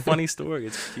just think it's a funny story.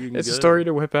 It's cute. And It's a good. story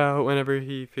to whip out whenever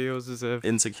he feels as if,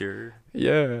 Insecure.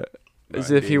 yeah, as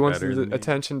Right, if he being wants better the than me.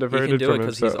 attention He diverted can do it from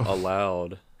because he's himself.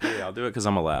 allowed. Yeah, I'll do it because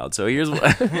I'm allowed. So here's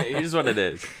what here's what it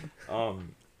is.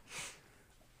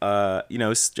 You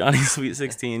know, Johnny's Sweet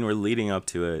 16. We're leading up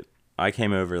to it. I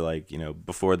came over like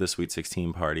before the Sweet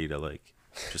 16 party to like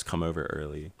just come over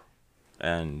early,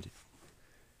 and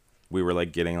we were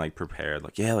like getting like prepared.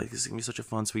 Like yeah, like this is gonna be such a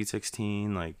fun Sweet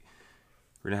 16. Like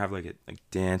we're gonna have like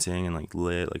dancing and like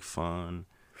lit like fun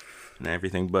and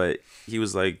everything. But he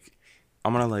was like,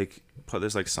 I'm gonna like put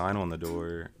this like sign on the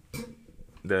door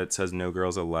that says no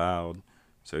girls allowed.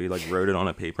 So he like wrote it on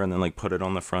a paper and then like put it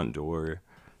on the front door,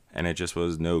 and it just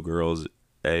was no girls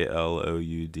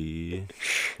ALOUD,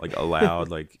 like allowed.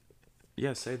 Like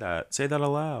yeah, say that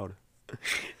aloud.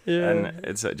 Yeah, And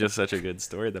it's just such a good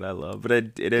story that I love, but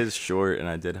it is short and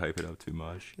I did hype it up too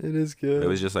much. it is good. It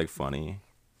was just like funny.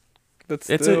 But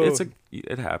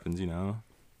It happens,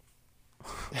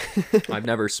 I've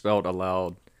never spelled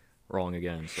allowed wrong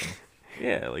again. So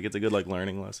Yeah, like it's a good like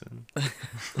learning lesson.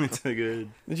 It's a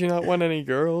good Did you not want any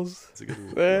girls? it's a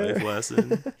good There. life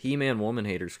lesson. He-Man Woman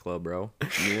Haters Club, bro.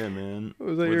 Yeah, man.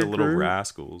 Was that We're your the little group?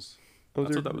 rascals. Was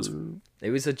That's your what that was. group? It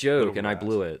was a joke, Little and I rascal.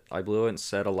 blew it. I blew it and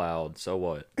said aloud. So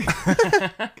what?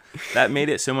 That made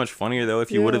it so much funnier though.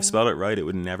 If you would have Yeah. spelled it right, it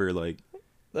would never like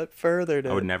That furthered it.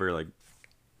 I would never like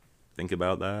think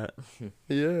about that.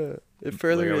 Yeah, it Like,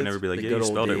 furthered I would it. never be like, the yeah, good you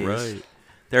old spelled it days. right.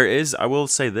 There is, I will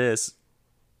say this,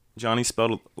 Johnny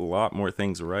spelled a lot more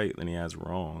things right than he has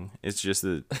wrong. It's just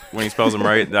that when he spells them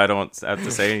right, I don't have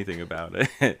to say anything about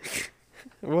it.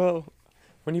 Well,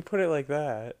 when you put it like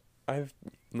that, I've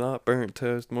not burnt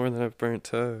toast more than I've burnt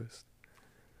toast.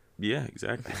 Yeah,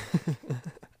 exactly.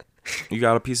 You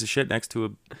got a piece of shit next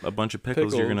to a bunch of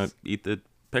pickles, you're going to Pickles. eat the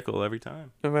pickle every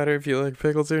time. No matter if you like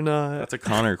pickles or not. That's a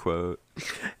Connor quote.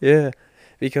 Yeah,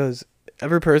 because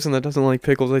every person that doesn't like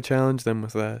pickles, I challenge them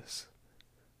with this.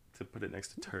 To put it next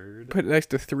to turd. Put it next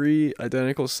to 3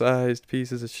 identical sized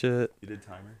pieces of shit. You did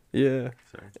timer? Yeah,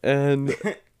 Sorry. and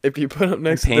if you put them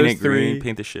next to Paint those it green, 3,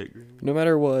 paint the shit green. no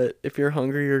matter what, if you're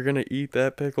hungry, you're gonna eat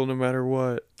that pickle no matter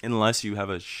what. Unless you have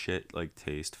a shit like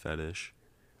taste fetish.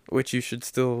 Which you should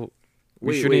still. We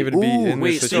Wait, shouldn't wait, even be ooh, in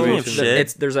wait, this speaking of situation.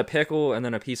 shit- There's a pickle and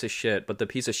then a piece of shit, but the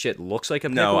piece of shit looks like a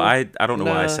pickle. No, I don't know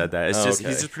why I Nah. said that. It's Oh, just okay.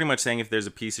 he's just pretty much saying if there's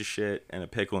a piece of shit and a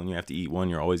pickle and you have to eat one,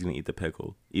 you're always gonna eat the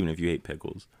pickle, even if you hate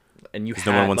pickles. And you 'Cause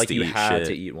no one had, wants like, to you eat had shit.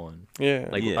 to eat one. Yeah.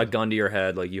 Like Yeah. a gun to your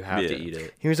head, like you have to Yeah. eat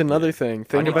it. Here's another Yeah. thing. I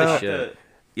Think need the about. shit.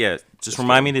 Yeah, just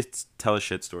remind me to tell a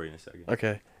shit story in a second.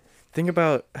 Okay. Think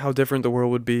about how different the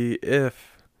world would be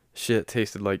if shit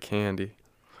tasted like candy.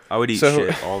 I would eat So-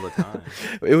 shit all the time.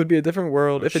 It would be a different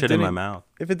world if it Shit in my didn't. mouth.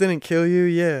 If it didn't kill you,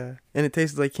 yeah, and it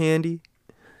tasted like candy.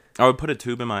 I would put a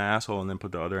tube in my asshole and then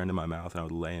put the other end in my mouth, and I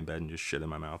would lay in bed and just shit in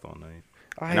my mouth all night.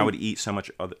 And I would eat so much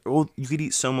other. Well, you could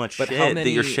eat so much But shit how that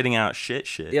you're many- shitting out shit.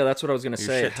 Yeah, that's what I was gonna Your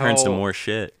say. shit turns to How- more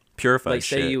shit. Purified Like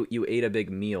shit. say you ate a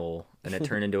big meal and it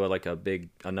turned into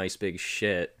a nice big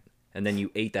shit, and then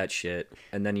you ate that shit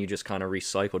and then you just kind of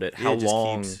recycled it. Yeah, How it just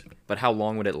long? keeps- But how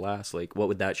long would it last? Like what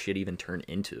would that shit even turn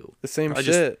into? The same I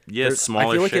shit. yeah, There's- I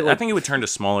smaller feel like shit. it, like- I think it would turn to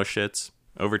smaller shits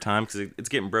over time because it's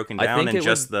getting broken I down think and it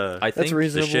just would- the I think the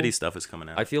reasonable. shitty stuff is coming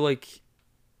out. I feel like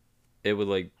it would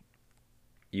like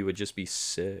you would just be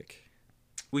sick.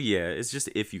 Well, yeah, it's just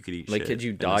if you could eat Like shit could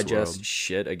you in this digest world.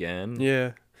 shit again?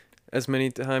 Yeah, as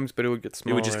many times, but it would get It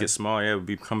smaller. would just get smaller. Yeah, it would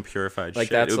become purified Like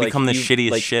shit. that's It would like become the you-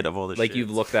 shittiest like- shit of all the Like shits.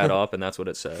 you've looked that up and that's what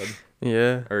it said,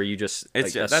 Yeah. or you just It's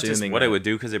like, that's just assuming what it that- would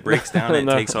do because it breaks down and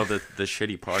No. it takes all the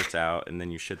shitty parts out and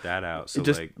then you shit that out. So It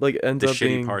just like ends the up shitty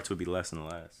being. parts would be less and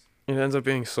less. It ends up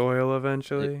being soil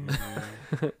eventually.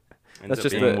 Ends up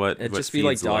just being the- It'd what just be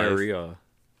like feeds life. diarrhea.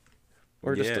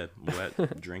 Or just yeah, wet,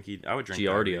 drinky. I would drink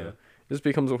Giardia. Just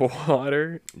becomes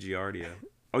water. Giardia.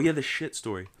 Oh yeah, the shit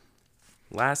story.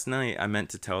 Last night I meant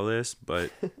to tell this,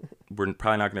 but we're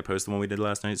probably not gonna post the one we did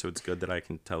last night, so it's good that I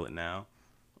can tell it now.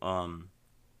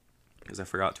 Because I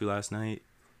forgot to last night.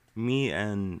 Me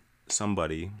and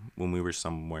somebody, when we were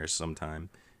somewhere sometime,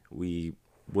 we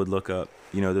would look up,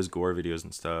 those gore videos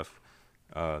and stuff.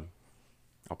 I'll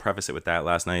preface it with that.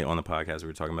 Last night on the podcast we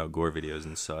were talking about gore videos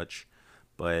and such,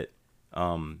 but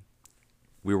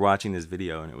we were watching this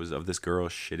video and it was of this girl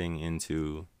shitting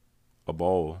into a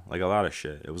bowl, like a lot of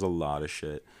shit. It was a lot of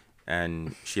shit,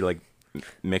 and she like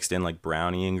mixed in like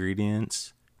brownie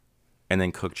ingredients, and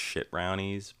then cooked shit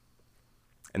brownies,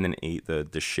 and then ate the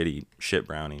shitty shit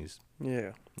brownies.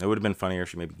 Yeah. It would have been funnier if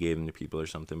she maybe gave them to people or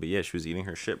something. But yeah, she was eating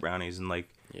her shit brownies and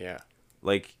Yeah.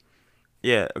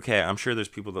 Yeah, okay, I'm sure there's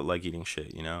people that like eating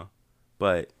shit,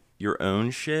 but your own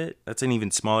shit, that's an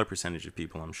even smaller percentage of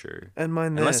people, I'm sure. And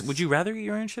mine Unless, this. would you rather eat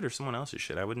your own shit or someone else's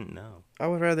shit? I wouldn't know. I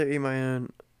would rather eat my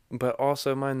own, but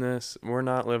also mine this. We're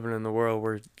not living in the world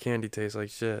where candy tastes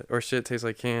like shit or shit tastes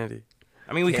like candy.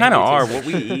 I mean, we Candy kind of are. tastes What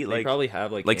we eat, They probably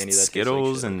have like candy that tastes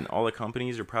Skittles like shit. and all the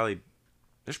companies are probably,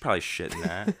 there's probably shit in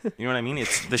that. You know what I mean?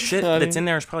 It's the shit Honey. that's in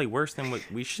there is probably worse than what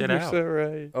we shit You're out. so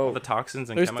right. All the toxins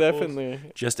and There's chemicals.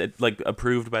 definitely Just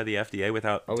approved by the FDA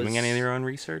without I was- doing any of their own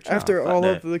research. No, after fuck all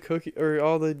that. of the cookie or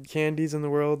all the candies in the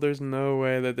world, there's no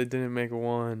way that they didn't make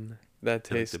one that Like the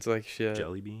tastes like shit.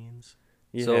 jelly beans.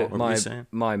 Yeah. So What were you saying?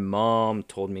 my mom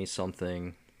told me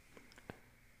something.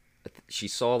 She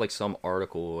saw like some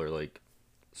article or like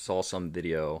saw some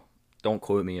video. Don't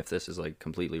quote me if this is like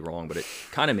completely wrong, but it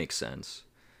kind of makes sense.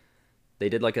 They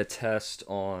did like a test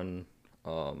on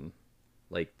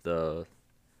like the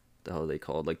how are they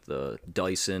called, like the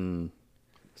Dyson.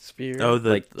 Spear. Oh, the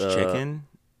Like the- chicken?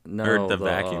 No, Or the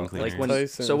vacuum like cleaners. when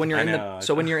Dyson. so when you're I in know, the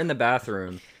so when you're in the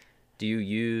bathroom, do you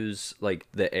use like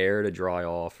the air to dry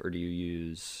off or do you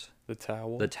use The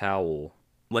towel. the towel?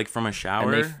 Like from a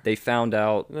shower? And they found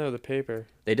out No, the paper.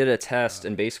 they did a test,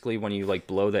 and basically when you like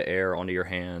blow the air onto your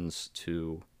hands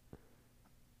to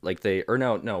like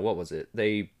what was it?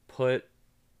 They put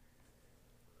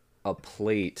a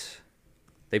plate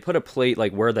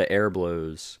like where the air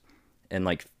blows, and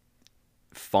like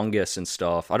fungus and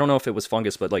stuff. I don't know if it was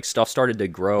fungus, but like stuff started to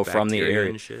grow from the Bacteria air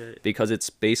and shit. because it's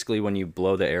basically when you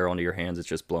blow the air onto your hands, it's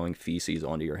just blowing feces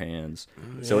onto your hands.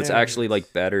 So it's Yeah. actually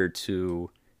like better to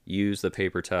use the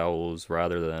paper towels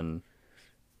rather than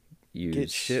use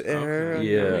Get shit air. on Yeah.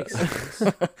 your- That makes sense.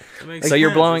 That makes So you're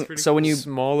sense. blowing. That's pretty So when you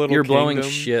small little you're blowing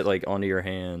kingdoms. shit like onto your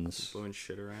hands. blowing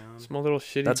shit around. Small little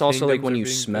shitty. That's also like kingdoms when are you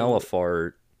being smell a built.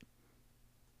 fart.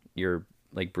 You're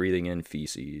like breathing in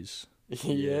feces.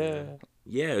 Yeah.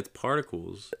 Yeah, it's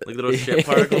particles. Like little shit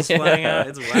particles flying out.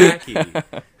 It's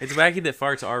wacky. It's wacky that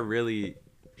farts are really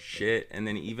shit. And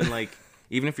then even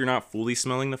if you're not fully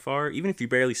smelling the fart, even if you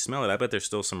barely smell it, I bet there's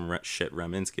still some shit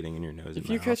remnants getting in your nose. If and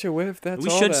you mouth. catch a whiff, that's we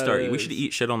all should that start. We is. should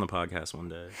eat shit on the podcast one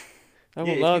day. I will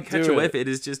Yeah, not if you catch do a whiff, it. it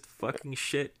is just fucking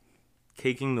shit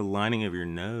caking the lining of your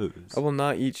nose. I will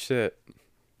not eat shit.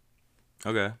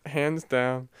 Okay. Hands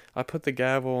down. I put the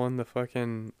gavel on the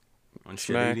fucking On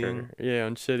shit smacker. eating. Yeah,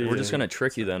 on shit We're just eating. gonna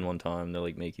trick you then one time to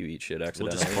like make you eat shit We'll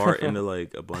accidentally. just fart into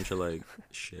like a bunch of like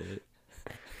shit,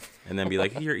 and then be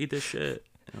like, "Here, eat this shit."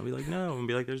 And I'll be like, "No," and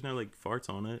be like, "There's no like farts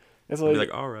on it." It's I'll like, be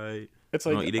like, "All right." it's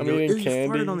And like I'll eat it I'm and go, eating "Ew, you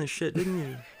candy. farted on this shit, didn't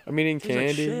you?" I'm eating Tastes like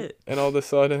candy, shit. and all of a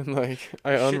sudden, like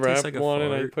I Shit tastes unwrap like a one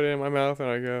and I fart. put it in my mouth, and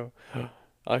I go,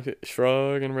 I could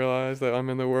shrug and realize that I'm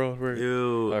in the world where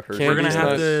Ew. I've heard We're gonna candy's have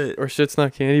not, to. or shit's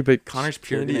not candy, but Connor's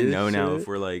pure candy gonna is know now shit. if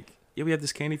we're like, "Yeah, we have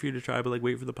this candy for you to try," but like,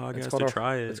 wait for the podcast called to a-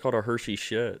 try it. It's called a Hershey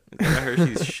shit. It's got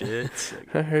Hershey's shit. It's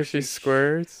like Hershey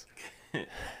squirts.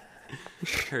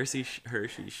 Hershey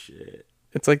shit.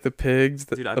 It's like the pigs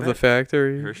Dude, I of the bet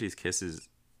factory. Hershey's Kisses,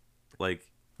 like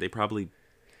they probably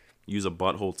use a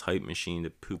butthole type machine to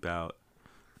poop out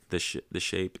the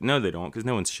shape. No, they don't, because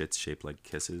no one's shit's shaped like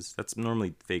Kisses. That's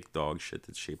normally fake dog shit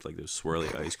that's shaped like those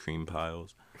swirly ice cream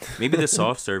piles. Maybe the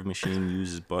soft serve machine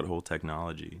uses butthole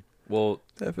technology. Well,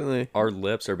 Definitely. our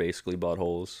lips are basically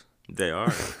buttholes. They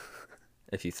are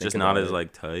If you think just not about as it.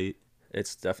 like tight.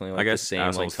 It's definitely like I guess the same like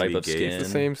assholes type can of be gay. skin. It's the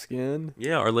same skin.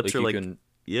 Yeah, our lips Like are you like can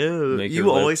yeah. make your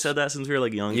You always lips- said that since we were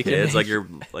like young You can kids. make- Like your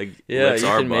like yeah, lips you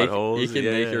are can make buttholes. you can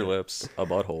make your Yeah. lips a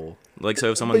butthole. Like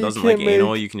so, if someone you doesn't like can't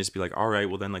anal, make- you can just be like, all right,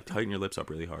 well then like tighten your lips up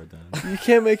really hard then. You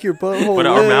can't make your butthole. But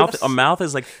our lips. mouth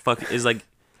is like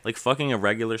like fucking a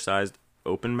regular sized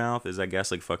open mouth is I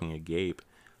guess like fucking a gape.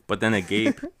 But then a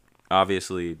gape,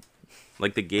 obviously,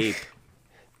 like the gape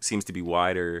seems to be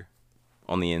wider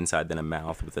on the inside than a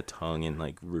mouth with a tongue and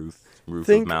like roof of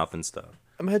Think- mouth and stuff.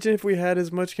 Imagine if we had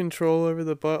as much control over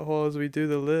the butthole as we do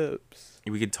the lips.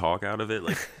 We could talk out of it,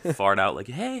 like fart out, like,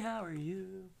 "Hey, how are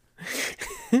you?"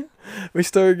 We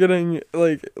start getting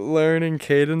like learning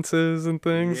cadences and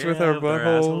things with our Yeah,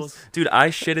 buttholes. Dude, I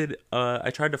shitted. I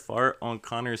tried to fart on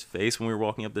Connor's face when we were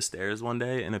walking up the stairs one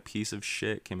day, and a piece of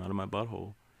shit came out of my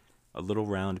butthole. A little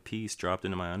round piece dropped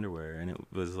into my underwear, and it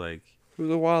was like. It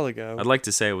was a while ago. I'd like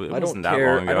to say it I don't wasn't that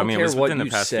care- long ago. I don't mean, it care was what within the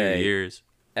you past say. few years.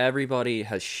 Everybody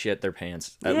has shit their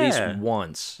pants at Yeah. least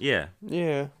once. Yeah.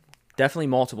 Yeah. Definitely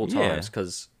multiple Yeah. times,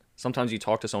 because sometimes you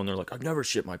talk to someone, they're like, "I've never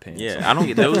shit my pants." Yeah, I don't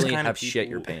You get those definitely kind have of people. shit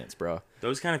your pants, bro.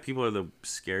 Those kind of people are the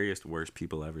scariest, worst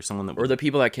people ever. Someone that Or the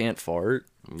people that can't fart.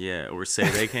 yeah, or say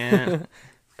they can't.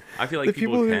 I feel like The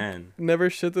people people who can. never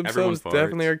shit Everyone themselves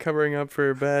definitely farts. are covering up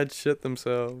for bad shit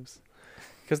themselves.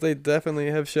 Because they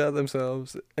definitely have shot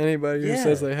themselves. Anybody who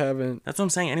says Yeah. they haven't That's what I'm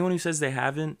saying. Anyone who says they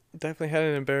haven't, definitely had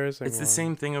an embarrassing it's the one.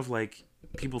 same thing of like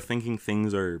people thinking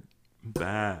things are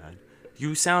bad.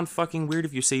 You sound fucking weird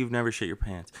if you say you've never shit your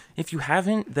pants. If you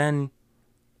haven't, then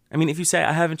I mean, if you say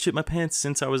I haven't shit my pants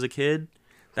since I was a kid,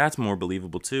 that's more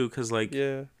believable too. Cause like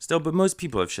Yeah. still, but most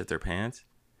people have shit their pants.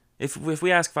 If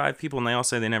we ask 5 people and they all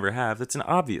say they never have, that's an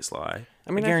obvious lie.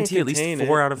 I mean, I can guarantee at least contain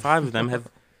 4 it. out of 5 of them have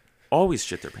always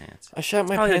shit their pants. I shot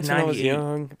my probably like pants when I was 98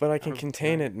 young, but I can out of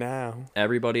contain 10. it now.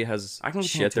 Everybody has I can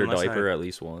shit contain their unless diaper I- at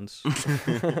least once.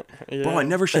 Yeah. Bro, I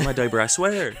never shit my diaper, I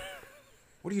swear.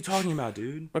 What are you talking about,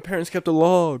 dude? My parents kept a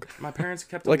log. My parents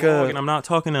kept Like a log, a- and I'm not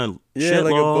talking a Yeah, shit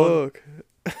like log. a book.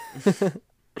 That's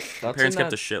Parents in kept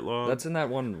that, a shit log. That's in that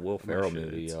one Will Ferrell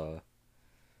shit. movie.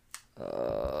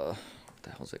 What the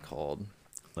hell's it called?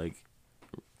 like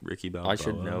Ricky Balboa. I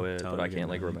should know it, but I Talladega can't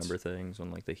like Nights. remember things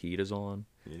when like the heat is on.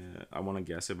 Yeah, I want to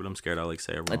guess it, but I'm scared I'll like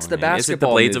say it wrong. It's the Is it the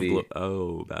basketball Blades movie. of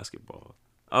Oh, basketball.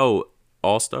 Oh,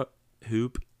 All-Star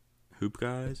hoop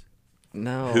guys.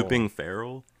 No, Hooping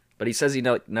Farrell. But he says he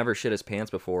never shit his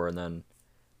pants before, and then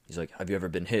he's like, "Have you ever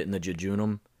been hit in the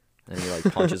jejunum?" And he like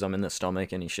punches him in the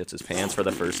stomach, and he shits his pants for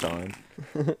the first time.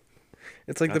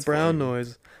 It's like That's the brown funny.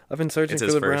 noise. I've been searching It's for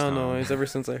his the first brown time. noise ever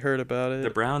since I heard about The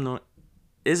it. brown noise.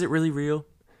 Is it really real?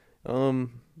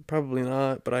 Probably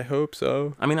not, but I hope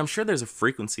so. I mean, I'm sure there's a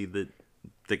frequency that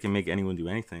can make anyone do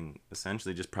anything.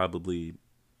 Essentially, just probably,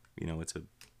 it's a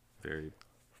very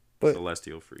But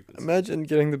celestial frequency. Imagine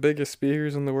getting the biggest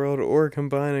speakers in the world, or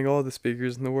combining all the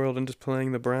speakers in the world and just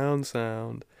playing the brown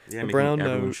sound. Yeah, the making brown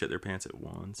everyone note. shit their pants at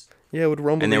once. Yeah, it would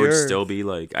rumble And the there would earth. still be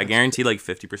like, I guarantee like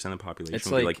 50% of the population It's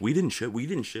would be like- like, we didn't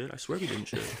shit. I swear we didn't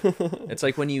shit. It's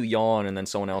like when you yawn and then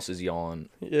someone else's yawn.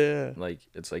 Yeah. Like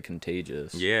it's like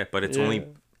contagious. Yeah, but it's Yeah. only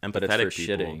empathetic But it's for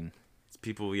people. shitting. It's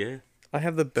people, yeah. I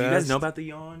have the Do best. you guys know about the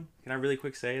yawn? Can I really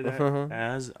quick say that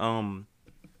as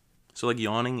so like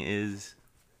yawning is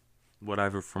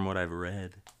from what I've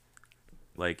read.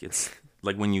 Like it's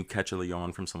like when you catch a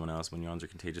yawn from someone else, when yawns are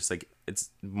contagious. Like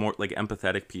it's more like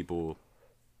empathetic people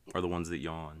are the ones that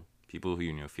yawn. People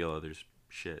who feel others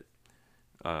shit.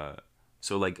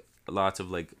 So like lots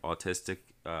of like autistic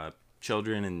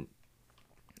children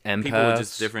and people with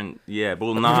just Empaths. different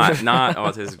well not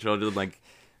autistic children, like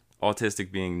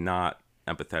autistic being not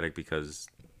empathetic because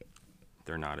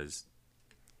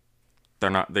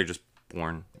they're just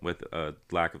born with a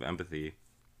lack of empathy.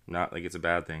 Not like it's a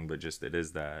bad thing, but just it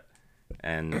is that.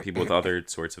 And people with other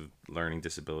sorts of learning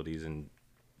disabilities and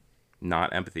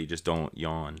not empathy just don't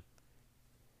yawn.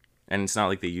 And it's not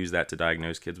like they use that to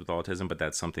diagnose kids with autism, but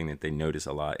that's something that they notice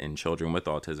a lot in children with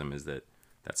autism, is that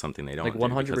that's something they don't Like do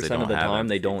 100% because they of don't the have time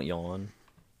they empathy. don't yawn.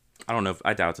 I don't know.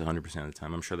 I doubt it's 100% of the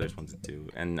time. I'm sure there's ones that do.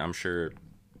 And I'm sure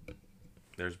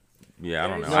there's... Yeah, I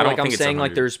don't know. No, I don't like I'm think it's saying,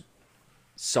 like 100. there's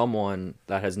someone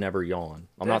that has never yawned.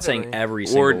 I'm not saying Definitely. every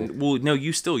Or, single. well, no,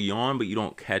 you still yawn, but you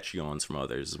don't catch yawns from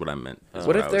others, is what I meant. is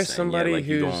What I if was there's saying. somebody like,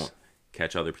 you who's- don't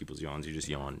catch other people's yawns, you just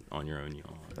yawn on your own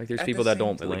yawn. Like there's At people the that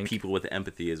don't But, like, blink. people with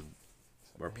empathy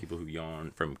are people who yawn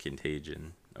from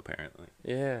contagion, apparently.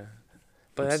 Yeah.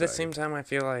 But I'm at the sorry. same time, I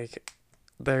feel like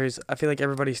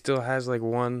everybody still has like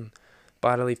one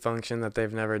bodily function that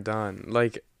they've never done.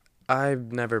 Like,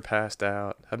 I've never passed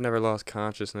out. I've never lost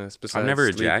consciousness besides I've never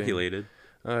sleeping. ejaculated.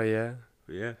 Oh, yeah?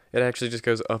 But yeah. It actually just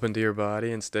goes up into your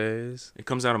body and stays. It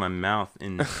comes out of my mouth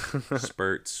in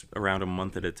spurts around a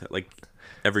month at a time. Like,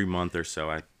 every month or so,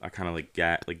 I kind of like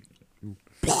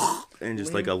and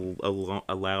just like a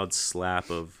loud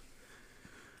slap of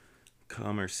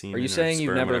cum or semen. Are you or saying you've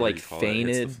sperm, never whatever like you call it, hits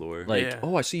the fainted? floor. Like, Yeah.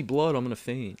 oh, I see blood, I'm gonna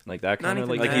faint. Like that Not kind of even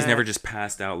like. Like he's that. never just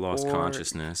passed out, lost Or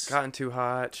consciousness. Gotten too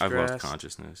hot, I've stressed. lost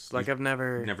consciousness. Like, You've I've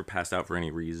never never passed out for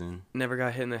any reason.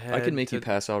 got hit in the head. I could make you to-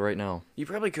 pass out right now. You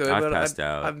probably could, I've but passed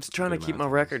out I'm trying to a good keep my amount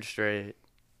of record straight.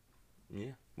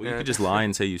 Yeah. Well, you Yeah. could just lie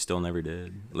and say you still never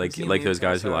did. Like He those leaned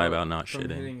guys who lie out about not from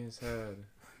shitting. hitting his head.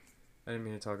 I didn't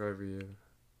mean to talk over you.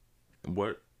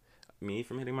 What? Me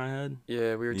from hitting my head?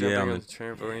 Yeah, we were Yeah, jumping on on the- the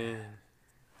trampoline,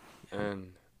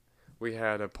 and we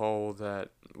had a pole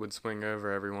that would swing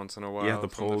over every once in a while. Yeah, the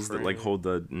from poles that like frame. hold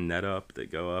the net up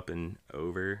that go up and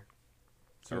over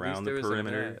So at around least the there was a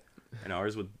perimeter. net. And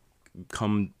ours would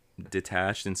come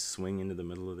detached and swing into the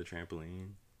middle of the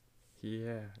trampoline.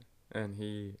 Yeah, and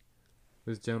he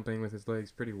was jumping with his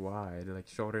legs pretty wide, like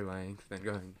shoulder length, and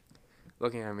going,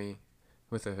 looking at me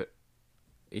with a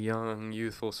young,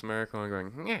 youthful smirk on, going,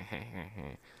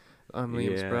 I'm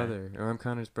Liam's Yeah. brother, or I'm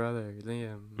Connor's brother,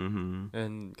 Liam, Mm-hmm.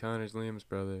 and Connor's Liam's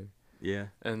brother. Yeah.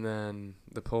 And then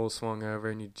the pole swung over,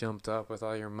 and you jumped up with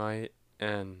all your might,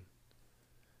 and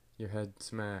your head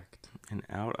smacked. And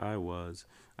out I was.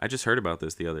 I just heard about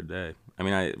this the other day. I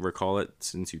mean, I recall it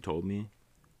since you told me,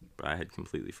 but I had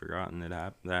completely forgotten that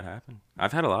happened.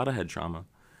 I've had a lot of head trauma.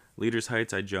 Leaders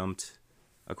Heights, I jumped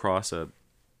across a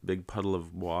big puddle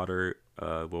of water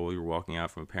while we were walking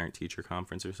out from a parent-teacher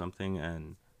conference or something,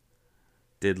 and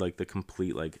did like the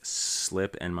complete like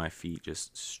slip, and my feet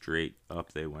just straight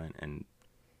up they went, and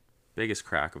biggest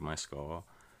crack of my skull.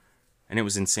 And it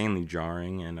was insanely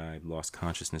jarring, and I lost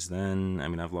consciousness then. I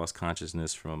mean, I've lost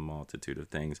consciousness from a multitude of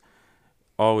things,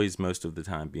 always most of the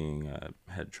time being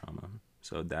head trauma.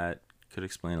 So that could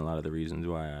explain a lot of the reasons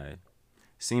why I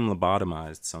seem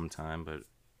lobotomized sometime, but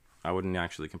I wouldn't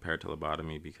actually compare it to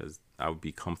lobotomy because I would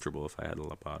be comfortable if I had a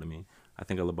lobotomy. I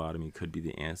think a lobotomy could be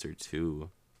the answer to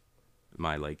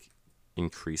my, like,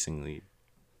 increasingly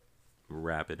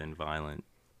rapid and violent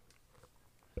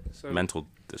So mental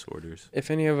disorders. if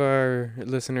any of our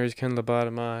listeners can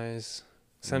lobotomize,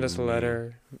 send us a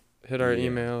letter, hit our Yeah.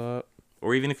 email up.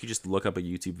 Or even if you just look up a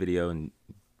YouTube video and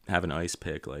have an ice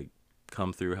pick, like,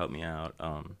 come through, help me out.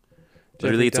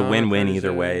 Literally, it's a Donna, win-win Protege.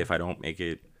 either way. If I don't make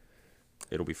it,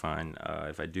 it'll be fine.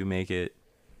 If I do make it,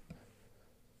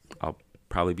 I'll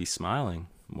probably be smiling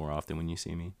more often when you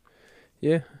see me.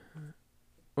 Yeah.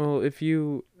 Well, if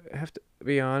you have to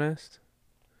be honest,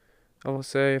 I will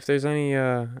say if there's any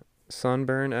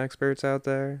sunburn experts out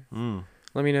there,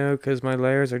 let me know, because my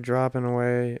layers are dropping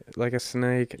away like a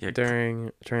snake Yeah,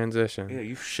 during transition. Yeah,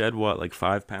 you've shed, what, like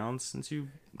 5 pounds since you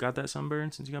got that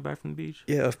sunburn, since you got back from the beach?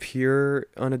 Yeah, of pure,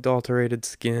 unadulterated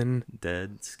skin,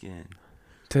 Dead skin.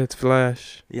 tits,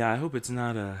 flesh. Yeah, I hope it's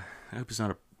not a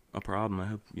problem. I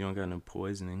hope you don't got no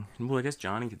poisoning. Well, I guess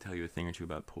Jonny could tell you a thing or two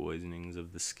about poisonings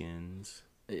of the skins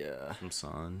Yeah. from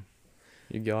sun.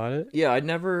 You got it? Yeah, I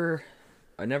never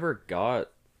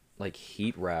got like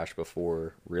heat rash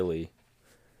before, really.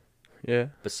 Yeah.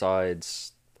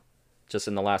 Besides just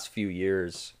in the last few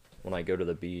years when I go to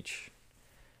the beach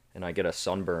and I get a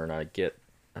sunburn, I get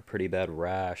a pretty bad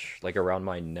rash like around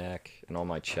my neck and on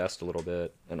my chest a little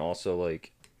bit, and also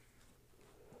like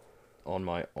on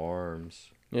my arms.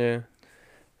 Yeah.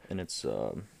 And it's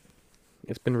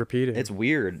been repeated. it's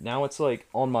weird. Now it's like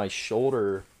on my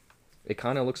shoulder. It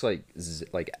kind of looks like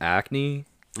acne,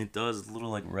 It does, little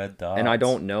like red dots. and I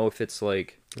don't know if it's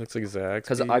like Looks exact.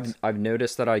 because I've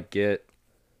noticed that I get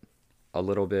a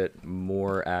little bit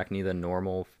more acne than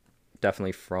normal,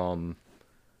 definitely from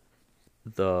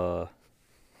the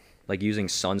like using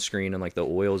sunscreen and like the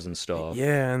oils and stuff.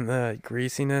 Yeah, and the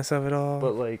greasiness of it all.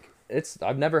 But like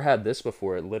I've never had this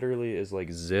before. It literally is like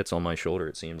zits on my shoulder.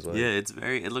 It seems like Yeah,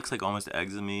 it looks like almost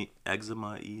eczema-y.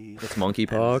 it's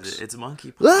monkeypox. It's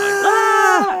monkeypox.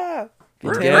 Ah!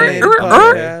 We're Contaminated gay.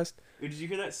 podcast. Did you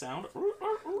hear that sound?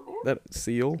 That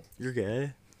seal. You're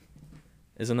gay.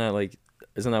 Isn't that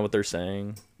what they're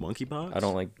saying? Monkeypox? I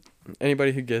don't like.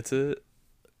 Anybody who gets it.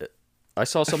 I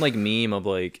saw some like meme of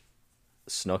like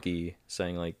Snooki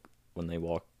saying like when they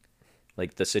walk,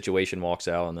 like the situation walks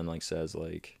out and then like says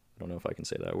like, I don't know if I can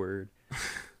say that word.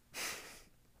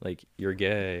 Like, you're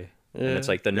gay. Yeah. And it's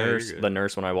like the No, you're nurse,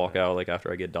 good. when I walk out, like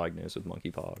after I get diagnosed with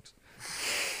monkeypox.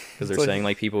 Because they're like- saying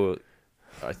like people,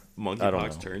 I don't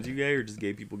Monkeypox know. turns you gay, or just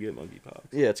gay people get monkeypox?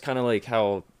 yeah, it's kind of like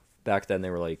how back then they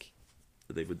were like,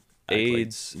 They would act like-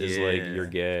 AIDS is like you're Yeah.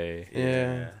 gay.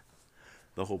 Yeah.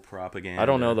 The whole propaganda. I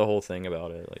don't know the whole thing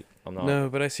about it. Like, I'm not. No,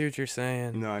 but I see what you're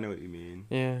saying. No, I know what you mean.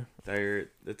 Yeah.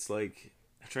 It's like,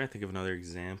 I'm trying to think of another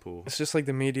example. It's just like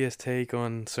the media's take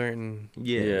on certain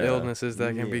Yeah. illnesses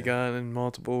that can be Yeah. gotten in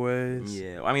multiple ways.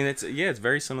 Yeah, I mean, it's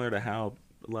very similar to how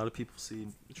a lot of people see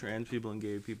trans people and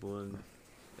gay people and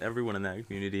everyone in that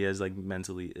community as like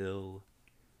mentally ill.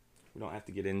 We don't have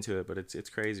to get into it, but it's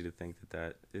crazy to think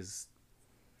that is.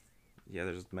 Yeah,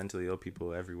 there's mentally ill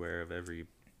people everywhere of every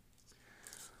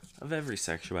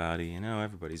sexuality. You know,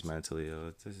 everybody's mentally ill.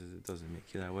 It doesn't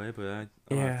make you that way, but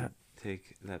Yeah.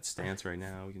 take that stance right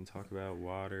now. We can talk about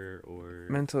water or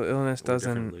Mental illness or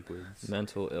different doesn't. liquids.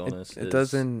 Mental illness. It is,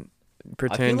 doesn't I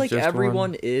pertain feel like to just everyone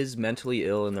one. is mentally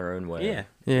ill in their own way. Yeah.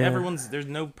 Yeah. There's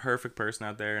no perfect person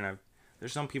out there, and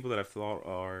there's some people that I've thought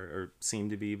are or seem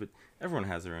to be, but everyone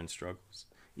has their own struggles.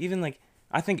 Even like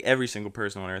I think every single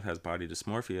person on earth has body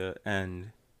dysmorphia,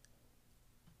 and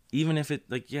even if it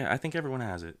I think everyone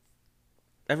has it.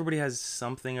 Everybody has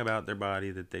something about their body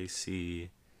that they see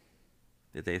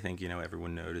that they think,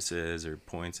 everyone notices or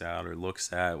points out or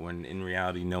looks at, when in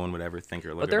reality no one would ever think or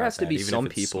look at. But there has to be even some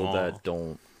if it's people small. that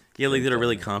don't. Yeah, like that are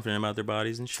really that. confident about their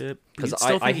bodies and shit. Because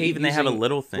I hate even they have a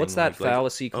little thing. What's that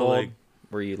fallacy called? like,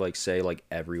 where you like say like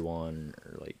everyone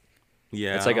or like.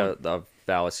 yeah, It's like a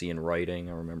fallacy in writing.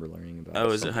 I remember learning about. Oh,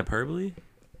 is it something. hyperbole?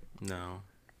 No.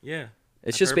 Yeah.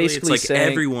 It's just Hyperbole, basically it's like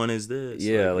saying everyone is this.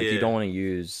 Yeah, like you don't want to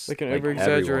use Like an everyone.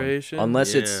 over-exaggeration?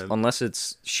 Unless Yeah.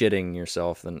 it's shitting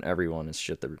yourself, then everyone is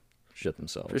shit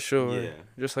themselves. For sure. Yeah.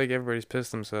 Just like everybody's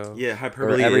pissed themselves. Yeah, Or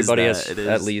hyperbole. everybody is has that.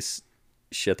 at least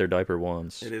shit their diaper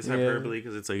once. It is Yeah. hyperbole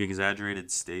because it's like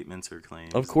exaggerated statements or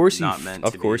claims. Of course you not f- meant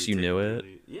of to course be you knew taken it.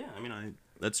 literally. Yeah, I mean,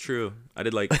 that's true. I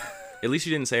did like. At least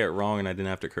you didn't say it wrong, and I didn't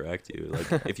have to correct you.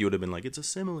 Like if you would have been like, "It's a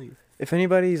simile. If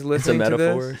anybody's It's a listening to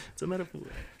metaphor. this, It's a metaphor."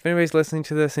 if anybody's listening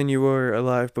to this and you were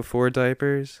alive before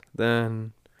diapers,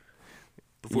 then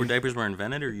Before diapers were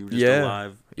invented, or you were just Yeah.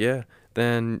 alive? yeah,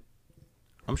 then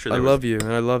I'm sure. I There love you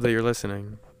and I love that you're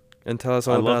listening, and tell us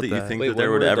all I about love that you think Wait, that there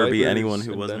when would were ever be diapers anyone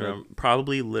who wasn't invented? around.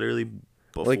 Probably, literally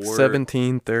before like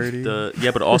 1730.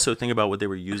 but also think about what they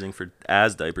were using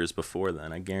as diapers before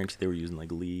then. I guarantee they were using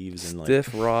like leaves and like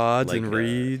Stiff rods like, and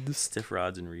reeds, stiff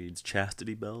rods and reeds,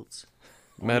 chastity belts,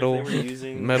 metal, They were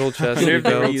using- metal chastity If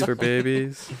they were belts using- for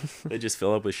babies, They just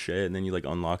fill up with shit, and then you like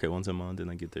unlock it once a month and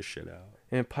then get this shit out.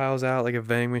 and it piles out like a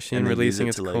vending machine And they use releasing it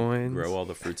its to, like, coins. grow all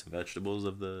the fruits and vegetables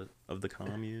of the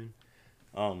commune.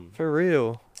 For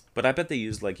real. But I bet they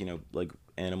used like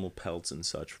animal pelts and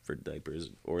such for diapers,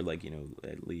 or like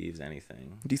leaves,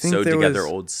 anything. Do you think sewed there together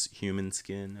was- old human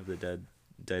skin of the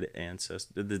dead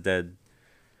ancestor, the dead.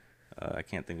 I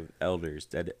can't think of elders,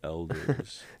 dead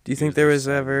elders. Do you think Used there their was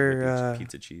skin, ever, like,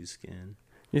 pizza cheese skin?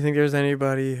 Do you think there's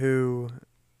anybody who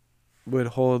would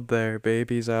hold their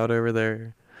babies out over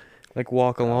their, like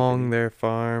walk along their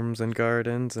farms and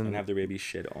gardens And and have their baby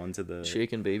shit onto the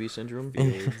Shaken baby syndrome.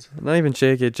 fields? not even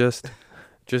shake it, just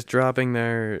dropping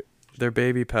their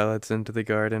baby pellets into the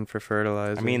garden for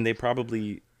fertilizer? I mean, they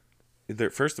probably.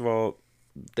 First of all,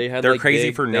 They had they're like, crazy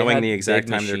big- for they knowing had the exact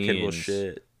big time their kid will machines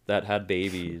shit. that had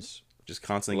babies Just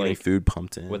constantly like, getting food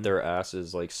pumped in. with their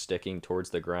asses like sticking towards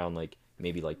the ground, like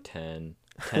maybe like 10,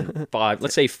 5,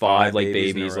 let's say five like in a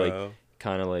babies like row.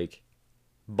 kind of like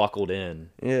buckled in.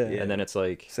 yeah, Yeah. And then it's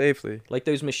like safely.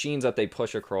 those machines that they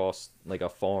push across like a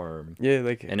farm. Yeah,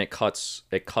 like And it cuts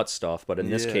stuff, but in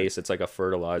this Yeah. case it's like a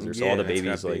fertilizer, so all the it's got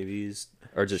babies like babies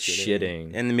are just shitting.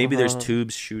 and then maybe there's Uh-huh.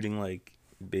 tubes shooting like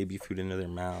baby food into their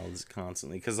mouths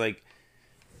constantly, because like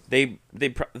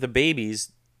the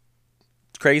babies,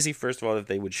 it's crazy first of all that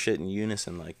they would shit in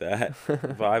unison like that.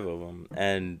 5 of them,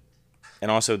 and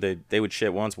also they would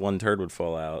shit once, one turd would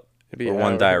fall out, It'd be or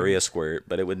one hours. diarrhea squirt,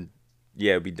 but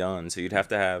it'd be done. So you'd have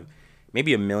to have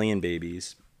maybe 1 million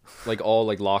babies. Like all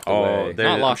like locked Oh, away. they're-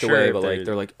 Not I'm locked sure away, if but they're- like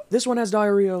they're like, this one has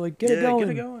diarrhea, like get it going. Get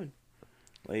it going.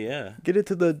 Like, yeah. get it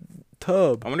to the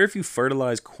tub. I wonder if you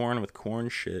fertilize corn with corn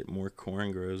shit, more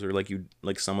corn grows, or like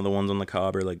some of the ones on the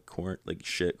cob are like corn, like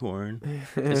shit corn.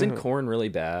 Isn't corn really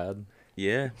bad?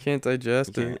 Yeah. Can't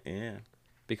digest You it. can't- yeah.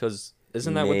 Because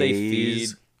isn't that what they feed?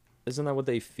 Maize. Isn't that what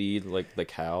they feed like the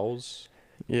cows?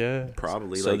 Yeah.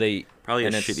 Probably. So like, they probably a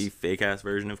and it's- shitty fake ass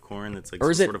version of corn that's like Or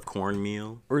some is it- sort of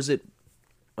cornmeal. or is it?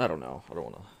 I don't know. I don't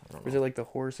Or know. is it like the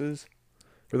horses?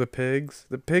 Or the pigs?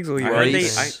 The pigs will eat I heard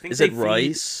anything. I think Is they it feed-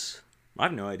 rice? I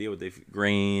have no idea what they feed.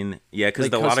 Grain. Yeah,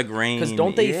 because Like, a lot of grain. Because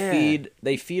don't they yeah. feed?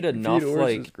 They feed enough horses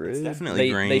like grain. It's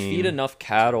definitely grain. they feed enough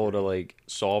cattle to like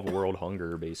solve world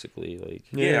hunger basically. Like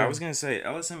Yeah, Yeah. I was gonna say,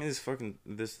 Ella sent me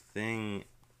this thing,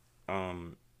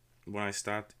 when I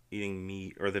stopped eating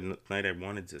meat, or the night I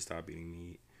wanted to stop eating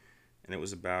meat, and it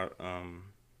was about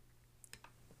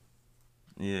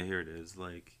yeah, here it is,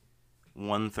 like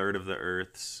 1/3 of the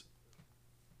Earth's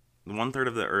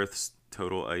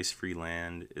total ice-free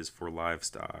land is for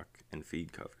livestock and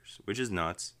feed covers, which is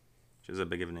nuts, which is how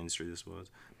big of an industry this was.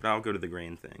 But I'll go to the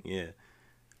grain thing. Yeah,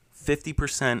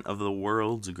 50% of the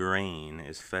world's grain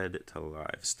is fed to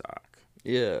livestock.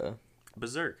 yeah,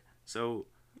 Berserk. So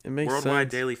It makes worldwide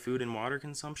sense. daily food and water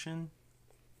consumption,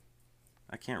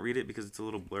 I can't read it because it's a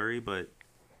little blurry, but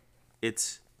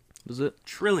it's is it?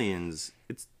 trillions.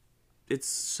 It's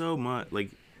so much.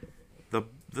 Like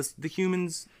the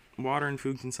humans, water and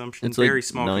food consumption. It's Very like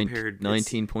small compared.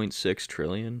 19.6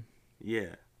 trillion.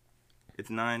 Yeah, it's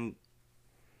 9.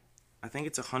 I think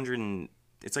it's 100.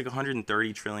 It's like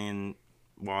 130 trillion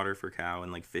water for cow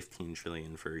and like 15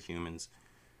 trillion for humans.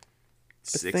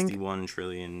 61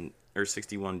 trillion or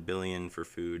 61 billion for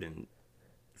food and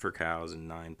for cows and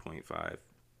 9.5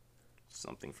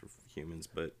 something for humans.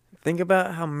 But Think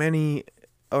about how many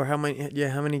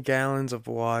gallons of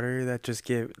water that just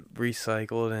get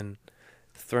recycled and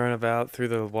thrown about through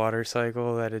the water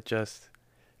cycle, that it just,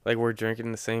 like, we're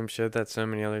drinking the same shit that so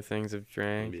many other things have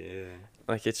drank. yeah,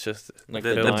 Like, it's just Like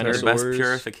the the best dinosaurs.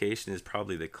 purification is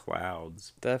probably the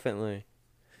clouds. definitely.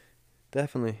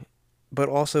 But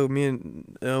also, me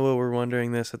and Noah were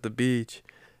wondering this at the beach.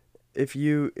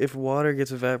 If water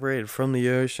gets evaporated from the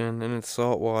ocean and it's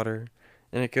salt water,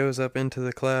 and it goes up into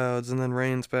the clouds and then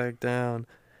rains back down,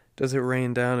 does it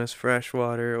rain down as fresh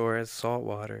water or as salt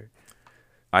water?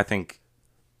 I think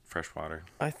fresh water.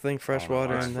 I think fresh Oh,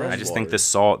 water it's and fresh I then just think water. the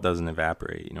salt doesn't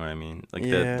evaporate. You know what I mean? Like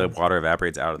Yeah. the water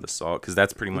evaporates out of the salt because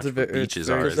that's pretty much It's what beaches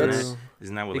are, very isn't it? true.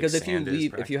 Isn't that what Because like if you sand is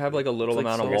leave, if you have like a little It's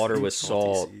like amount of salty- water with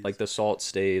salty salt, seas. like the salt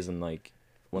stays, and like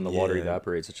when the water Yeah.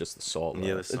 evaporates, it's just the salt. Yeah,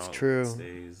 the left. salt true.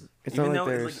 stays. It's Even not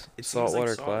like though there's it seems saltwater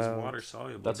like salt is clouds. water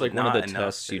soluble. That's but like one of not the enough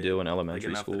tests you that do in like elementary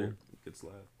enough that school. it gets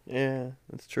left. Yeah,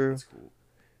 that's true. That's cool.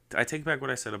 I take back what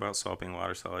I said about salt being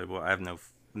water soluble. I have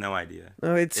no idea.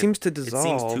 No, it seems to dissolve.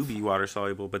 It seems to be water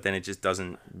soluble, but then it just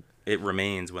doesn't. It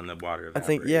remains when the water I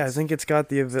evaporates. think it's got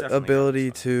the definitely got ability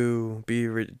some. to be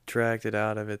retracted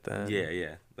out of it then.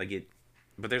 Yeah, like it.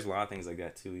 But there's a lot of things like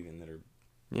that too, even that are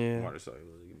Yeah, water soluble.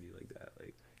 It can be like that.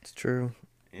 Like it's true.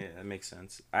 yeah, that makes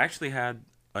sense. I actually had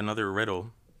another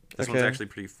riddle. This one's Okay. actually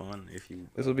pretty fun. If you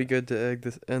This will be good to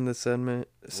end the segment.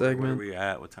 Where are we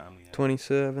at? What time we at?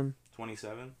 27.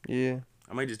 27. Yeah.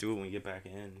 I might just do it when we get back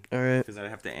in All right. because I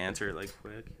have to answer it like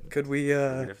quick. Could we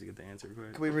I have to get the answer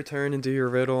quick. could we return and do your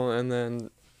riddle and then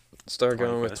start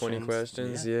 20 going with 20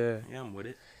 questions? questions? Yeah. Yeah, I'm with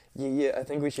it. Yeah. I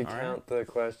think we should All right. count the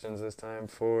questions this time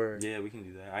for. Yeah, we can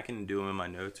do that. I can do them in my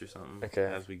notes or something Okay.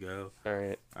 as we go. All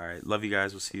right. All right. Love you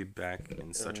guys. We'll see you back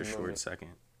in such a In a short moment. second.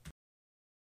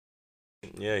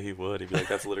 Yeah, he would. He'd be like,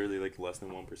 that's literally like less than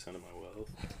 1% of my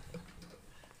wealth.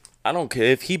 I don't care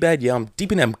if he bad. Yeah, I'm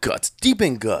deep in them guts. Deep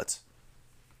in guts.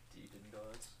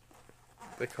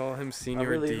 They call him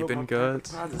Senior Deep in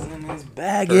Guts.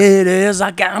 Bag it is.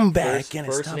 I got him back First, and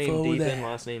it's first stuff name over Deep there. in,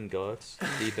 last name Guts.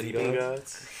 Deep in Deep in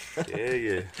Guts. guts.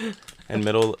 Yeah.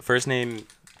 And first name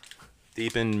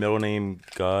Deep in, middle name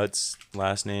Guts,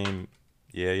 last name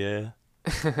yeah.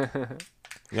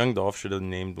 Young Dolph should have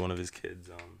named one of his kids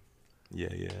yeah.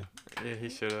 Yeah, he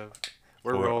should have.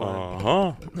 We're Or, rolling.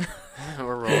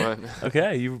 We're rolling.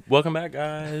 Okay, welcome back,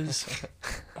 guys.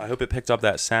 I hope it picked up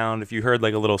that sound. If you heard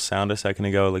like a little sound a second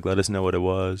ago, like let us know what it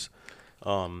was.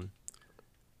 Name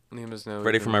is no.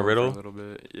 Ready for my riddle? A little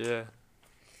bit. Yeah.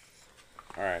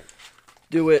 All right.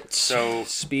 Do it. So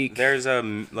Speak. there's a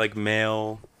like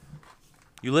mail.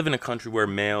 You live in a country where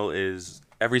mail is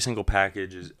every single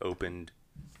package is opened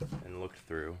and looked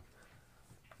through.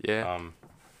 Yeah.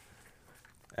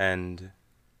 And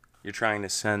you're trying to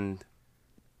send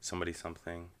somebody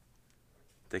something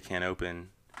they can't open,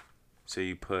 so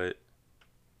you put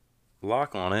a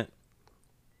lock on it,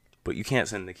 but you can't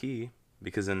send the key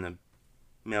because then the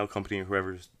mail company or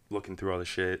whoever's looking through all the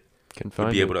shit Can would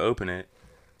find be able it. to open it.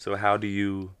 So how do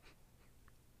you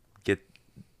get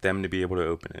them to be able to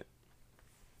open it?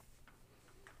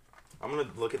 I'm gonna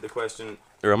look at the question,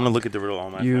 or I'm gonna look at the riddle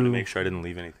on my phone to make sure I didn't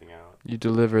leave anything out. You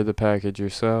deliver the package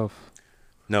yourself.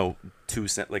 No, to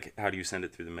send, like, how do you send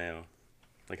it through the mail?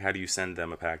 Like, how do you send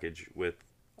them a package with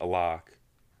a lock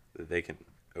that they can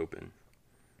open?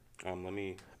 Let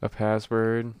me. A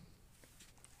password.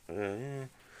 Yeah.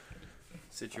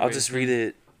 I'll just read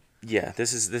it. Yeah,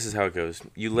 this is how it goes.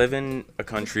 You live in a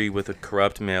country with a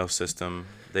corrupt mail system.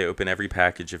 They open every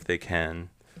package if they can.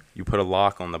 You put a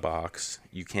lock on the box.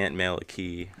 You can't mail a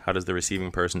key. How does the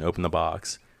receiving person open the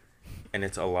box? And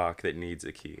it's a lock that needs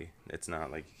a key. It's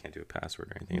not like you can't do a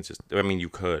password or anything. It's just, I mean, you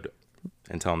could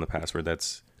and tell them the password.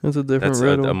 That's a different a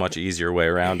riddle. much easier way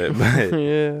around it. But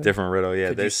Yeah. different riddle. Yeah,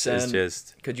 Could you this is send-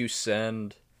 just. Could you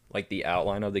send like the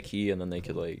outline of the key and then they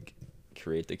could like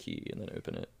create the key and then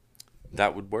open it?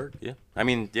 That would work. Yeah. I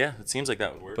mean, yeah, it seems like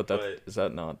that would work. But is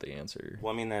that not the answer?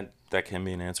 Well, I mean that can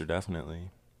be an answer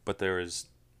definitely, but there's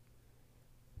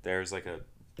like a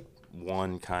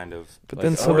one kind of. But like,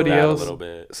 then over somebody that else- a little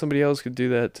bit. Somebody else could do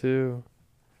that too.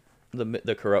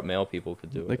 The corrupt mail people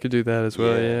could do They it. could do that as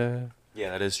well. Yeah. Yeah.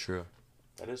 Yeah, that is true.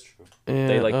 That is true. And,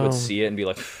 They like would see it and be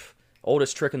like,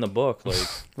 oldest trick in the book. Like,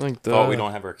 Like Oh, we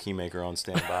don't have our key maker on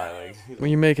standby. Like,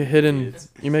 when you make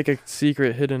you make a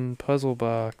secret hidden puzzle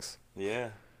box, yeah.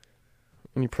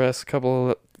 and you press a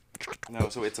couple of. No,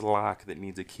 so it's a lock that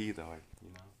needs a key, though. You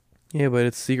know. Yeah, but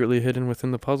it's secretly hidden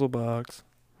within the puzzle box.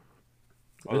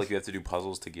 Oh, like you have to do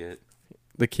puzzles to get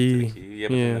The to key. the key. Yeah,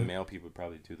 but then the mail people would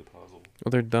probably do the puzzle. Well,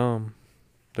 they're dumb.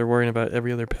 They're worrying about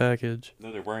every other package.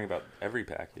 No, they're worrying about every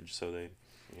package, so they,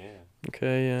 yeah.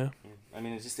 Okay, yeah. I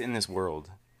mean, it's just in this world.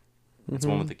 It's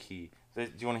one with the key. Do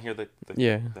you want to hear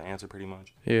the answer pretty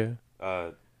much? Yeah.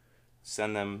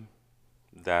 Send them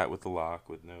that with the lock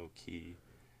with no key,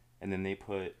 and then they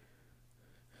put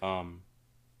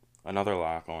another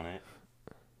lock on it.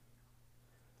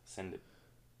 Send it.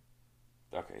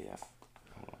 Okay, yeah.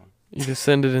 Hold on. You just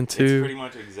send it in It's two. pretty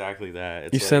much exactly that.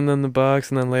 It's You send them the box,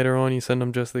 and then later on you send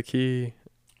them just the key.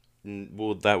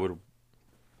 Well, that would.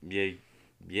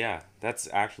 Yeah. That's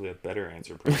actually a better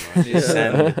answer, pretty much. You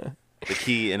send the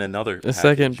key in another package.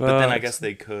 second But then I box. guess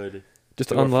they could. Just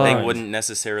Do a unlock. They Fine. wouldn't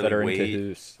necessarily that are in wait.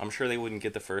 cahoots. I'm sure they wouldn't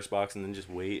get the first box and then just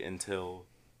wait until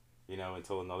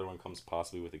another one comes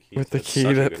possibly with a key. With the That's key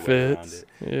such a that good way around fits. it.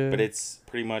 Yeah. But it's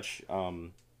pretty much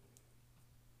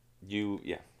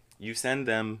you send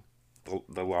them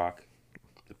the lock,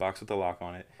 the box with the lock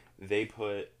on it. They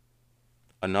put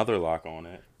another lock on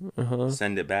it.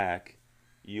 Send it back.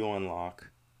 You unlock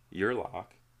your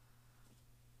lock,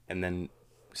 and then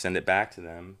send it back to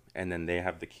them, and then they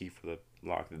have the key for the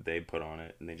lock that they put on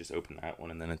it, and they just open that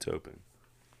one, and then it's open.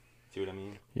 See what I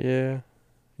mean? Yeah.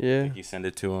 Yeah. Like you send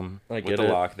it to them I with get the it.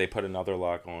 lock. They put another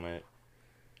lock on it.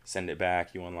 Send it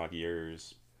back. You unlock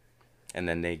yours, and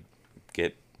then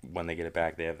when they get it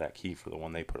back, they have that key for the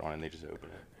one they put on, and they just open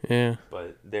it. Yeah.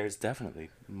 But there's definitely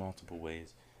multiple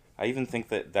ways. I even think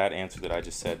that answer that I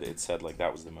just said, it said like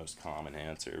that was the most common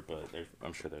answer, but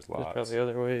I'm sure there's There's lots. probably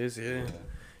other ways, yeah. Yeah. Do So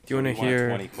you want to want a hear?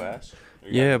 20 quest? Or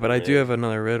you Yeah, got but I do rid? have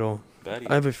another riddle. Betty.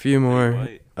 I have a few more.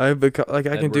 White. I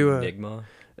can do a Enigma.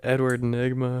 Edward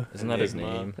Enigma. Isn't that his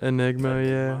Enigma. name? Enigma,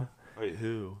 yeah. Wait,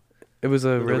 who? It was a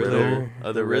The Riddler.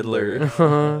 Oh, the Riddler.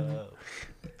 Uh-huh.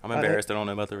 I'm embarrassed. I don't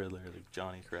know about the Riddler. Like,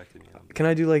 Johnny corrected me. Can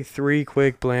I do like 3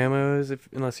 quick blamos,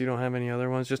 unless you don't have any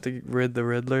other ones, just to rid the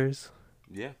Riddlers?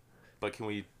 Yeah. But can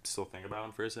we still think about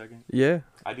them for a second? Yeah,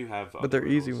 I do have. but they're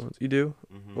easy ones. You do?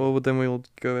 Mm-hmm. Well, then we'll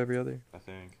go every other. I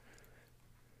think.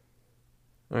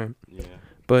 All right. Yeah.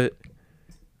 But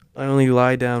I only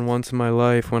lie down once in my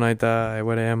life. When I die,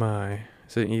 what am I?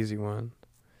 It's an easy one.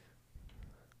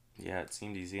 Yeah, it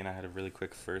seemed easy, and I had a really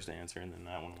quick first answer, and then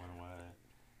that one went away.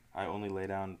 I only lay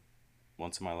down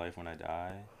once in my life when I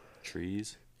die.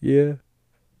 Trees. Yeah.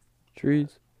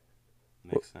 Trees.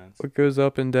 Makes sense. What goes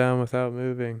up and down without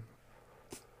moving?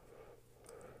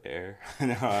 Air.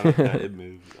 No, I don't know. It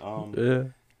moves. Yeah.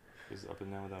 Goes up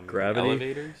and down without moving. Gravity?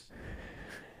 Elevators.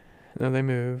 No, they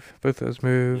move. Both those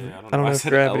move. Yeah, I don't I know if said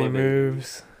gravity elevators.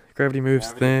 moves. Gravity moves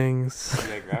Gravity- things.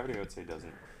 Yeah, gravity I would say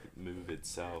doesn't move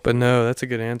itself. But no, that's a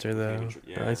good answer though. Maybe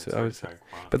yeah, I it's s- I hard was, to quantify.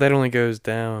 but that only goes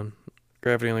down.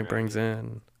 Gravity only Gravity. brings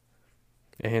in.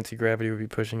 Anti-gravity would be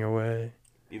pushing away.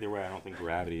 Either way, I don't think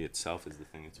gravity itself is the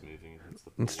thing that's moving. It's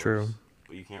the It's force. true.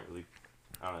 But you can't really.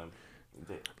 I don't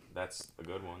know. That's a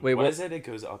good one. Wait, what what- is it? It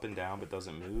goes up and down but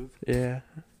doesn't move. Yeah.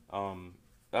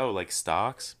 Oh, like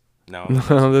stocks? No.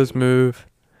 No, those move.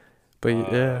 But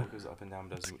yeah. It goes up and down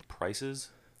but doesn't. Prices?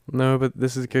 No, but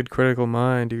this is good critical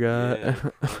mind you got. Yeah.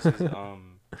 Prices.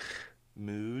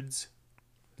 Moods.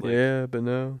 Like, Yeah, but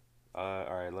no. All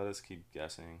right, let us keep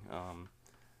guessing.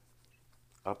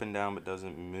 Up and down but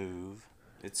doesn't move.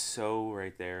 It's so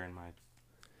right there in my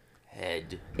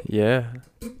head. Yeah.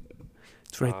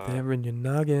 It's right Uh, there in your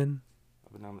noggin.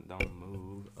 Up and down but don't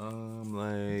move.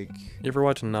 Like. You ever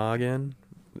watch Noggin?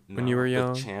 When you were the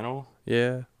young? channel?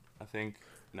 Yeah. I think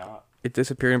not. It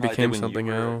disappeared and Probably did became when you something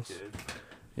were a else. kid.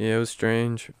 Yeah, it was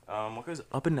strange. What goes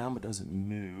up and down but doesn't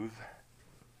move?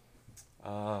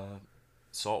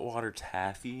 Saltwater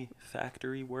taffy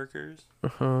factory workers.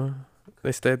 Uh-huh.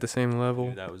 They stay at the same level.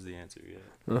 Maybe that was the answer.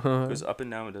 Yeah. Uh-huh. Goes up and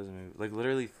down but doesn't move. Like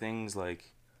literally things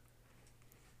like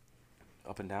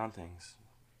up and down things.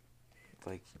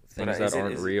 Like Things but, that is it-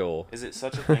 aren't is it- real. Is it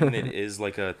such a thing that is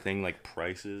like a thing like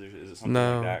prices, or is it something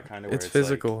No, like that kind of? it's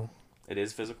physical. It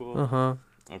is physical. Uh-huh.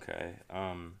 Okay.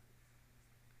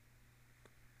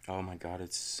 Oh my God,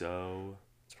 it's so.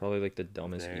 It's probably like the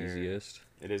dumbest, There. easiest.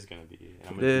 It is gonna be.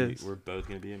 And It is. We're both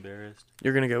gonna be embarrassed.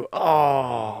 You're gonna go,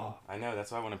 oh! I know.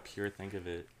 That's why I want to pure think of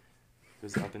it. It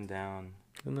goes up and down.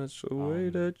 And that's the way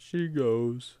that she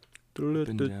goes. Up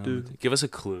and down. Give us a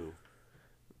clue.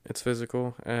 It's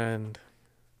physical, and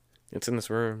it's in this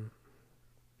room.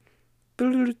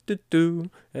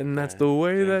 And that's Okay, the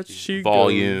way thank that you. she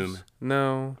Volume. goes.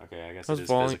 No. Okay, I guess That was it is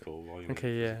volume. physical. Volume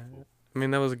Okay, is yeah. physical. I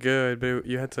mean, that was good, but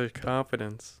you had such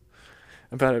confidence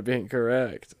about it being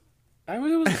correct. I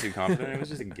wasn't too confident. It was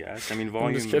just a guess. I mean,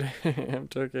 I'm just volume. kidding. I'm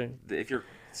joking. If you're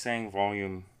saying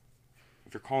volume,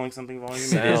 if you're calling something volume, it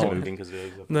is Sound. moving because it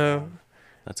is up and No. down.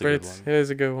 That's a But good it one. is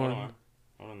a good Hold one. on.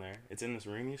 Hold on there. It's in this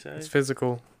room, you said? It's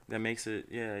physical. That makes it,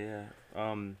 yeah.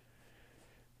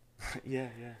 Yeah.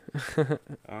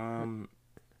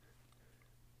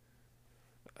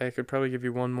 I could probably give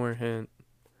you one more hint.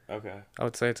 Okay. I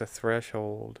would say it's a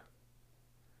threshold.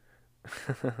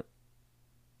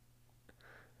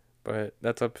 But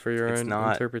that's up for your It's own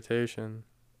not- interpretation.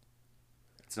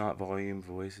 It's not volume,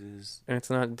 voices. And it's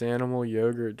not Danimal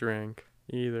yogurt drink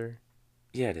either.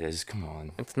 Yeah, it is. Come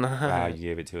on. It's not. Wow, you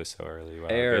gave it to us so early. Wow,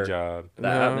 Air. good job. The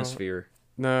No. atmosphere.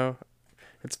 No.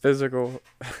 It's physical.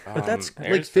 But that's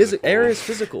Air's like physical. air is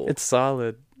physical. It's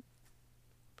solid.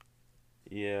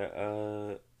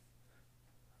 Yeah,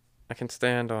 I can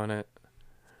stand on it.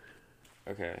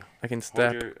 okay. I can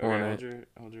step on hold it. your the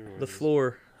orders.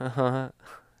 floor.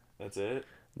 That's it?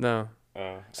 No.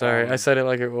 Oh. Sorry, I said it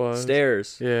like it was.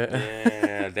 Stairs. Yeah.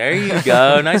 Yeah, there you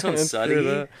go. Nice one, Screw Sutty.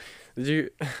 that. Did you?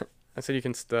 I said you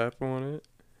can step on it.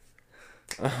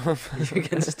 You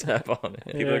can step on it.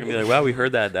 People are gonna be like, "Wow, we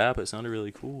heard that dap. It sounded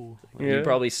really cool." Yeah. You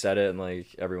probably said it, and like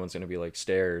everyone's gonna be like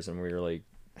stairs, and we were like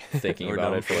thinking We're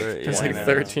about known it for for like it, It's yeah, like I know.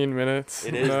 13 minutes.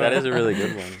 It is. No. That is a really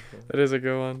good one. That is a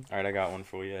good one. All right, I got one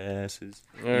for you. Asses.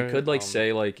 All You right. could like Um,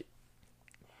 say like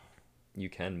you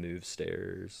can move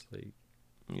stairs. Like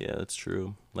Yeah, that's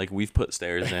true. Like we've put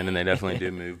stairs in, and they definitely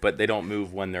do move, but they don't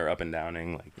move when they're up and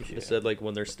downing. Like you should yeah. have said like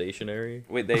when they're stationary.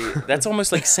 Wait, that's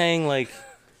almost like saying like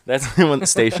that's when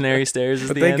stationary stairs is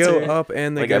But the they answer. go up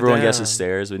and they like go everyone down. guesses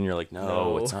stairs, and you're like, no,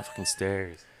 No. it's not fucking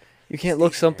stairs. You can't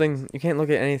look something. You can't look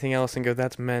at anything else and go,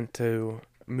 "That's meant to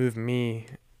move me."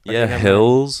 Okay, Yeah, never mind.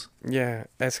 hills. Yeah,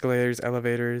 escalators,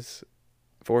 elevators,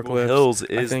 forklifts. Well, hills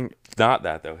I is think. not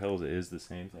that though. Hills is the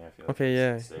same thing. I feel. Like Okay,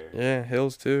 yeah, it's stairs. yeah,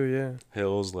 hills too. Yeah.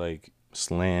 Hills like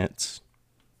slants.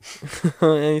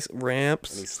 Any Any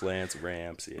ramps? slants,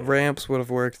 ramps. Yeah. Ramps would have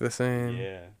worked the same.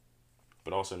 Yeah.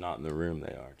 But also not in the room.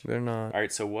 They are. They're not. All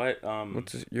right. So what?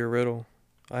 What's your riddle?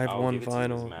 I have I'll one give it to you as a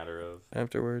final matter of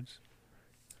afterwards.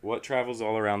 what travels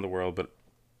all around the world, but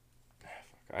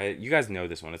you guys know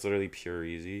this one. It's literally pure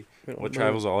easy. We don't What know.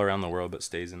 travels all around the world but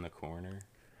stays in the corner?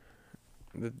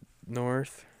 The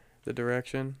north, the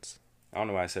directions. I don't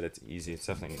know why I said it's easy. It's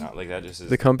definitely not. Like that just is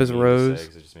The compass mean to rose. say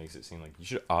 'cause it just makes it seem like you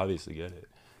should obviously get it.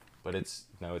 But it's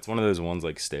one of those ones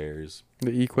like stairs.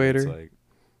 The where equator. It's like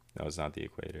no, it's not the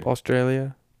equator.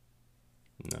 Australia.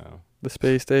 No. The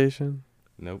space station.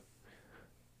 Nope.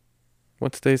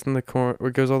 What stays in the corner?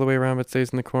 What goes all the way around but stays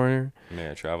in the corner?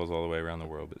 Yeah, it travels all the way around the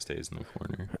world but stays in the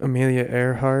corner. Amelia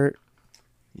Earhart.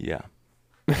 Yeah.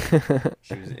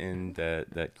 She was in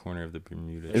that corner of the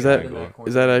Bermuda Is that Triangle.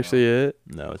 is that actually it?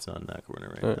 No, it's not in that corner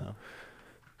right Uh, now.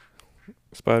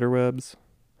 Spider webs.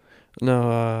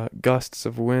 No, gusts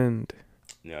of wind.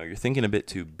 No, you're thinking a bit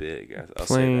too big. I'll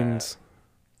Planes. say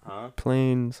that. Huh?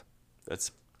 Planes.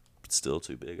 That's still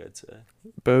too big, I'd say.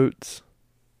 Boats.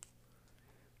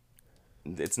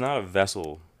 It's not a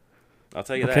vessel. I'll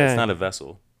tell you that. Okay. It's not a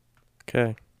vessel.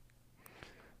 Okay.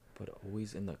 But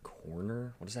always in the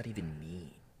corner? What does that even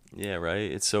mean? Yeah, right?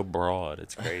 It's so broad.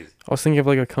 It's crazy. I was thinking of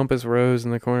like a compass rose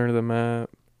in the corner of the map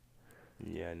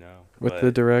Yeah, no. with but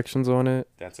the directions on it.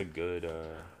 that's a good,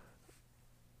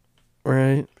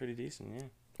 Right. pretty decent, yeah.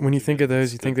 When you It's think good- of those,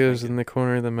 it's you good think those thinking. in the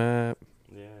corner of the map.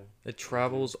 Yeah. It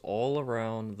travels all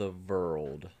around the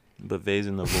world, But Vase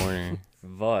in the Warner.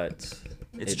 but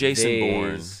It's it Jason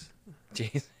Bourne. vays-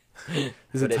 Jason. Is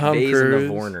but it Tom vays in Cruise?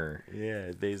 the Warner. Yeah,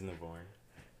 it Vase in the Bourne.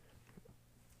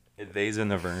 It Vase in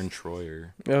the Vern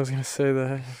Troyer. I was gonna say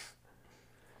that.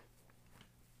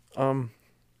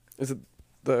 Is it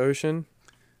the ocean?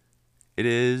 It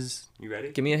is. You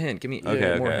ready? Give me a hint. Give me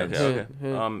Okay, more okay, hints. okay,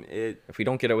 Hint. okay. If we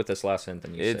don't get it with this last hint,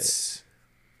 then you say it. It's.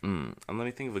 Let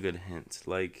me think of a good hint.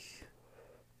 Like.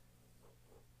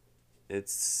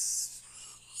 It's.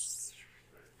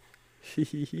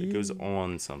 It goes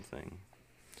on something.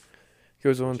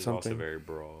 Goes on Which is also something. very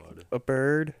broad. A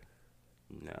bird.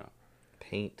 No.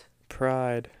 Paint.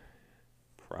 Pride.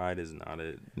 Pride is not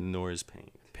it, nor is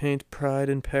paint. Paint pride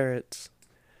in parrots.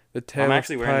 The tale I'm of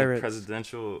actually wearing pirates.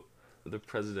 the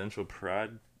presidential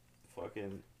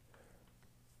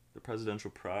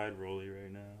pride rollie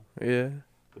right now. Yeah.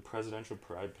 The presidential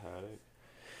pride paddock.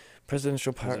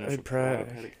 Presidential Presidential pride.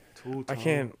 paddock. Tool I tone.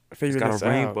 can't figure got a this out.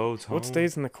 rainbow tone. What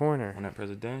stays in the corner? On that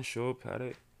presidential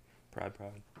paddock. Pride.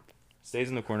 Stays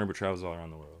in the corner but travels all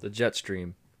around the world. The jet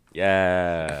stream.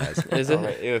 Yes. Is it?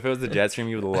 Alright, if it was the jet stream,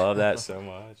 you would love that so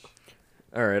much.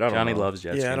 All right, I don't Johnny know. loves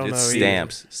jet Yeah, I streams. don't It's know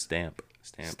stamps. Stamps.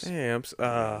 Stamps.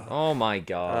 Oh my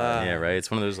god. Yeah, right. It's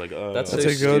one of those like. That's That's so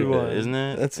a good stupid, one, isn't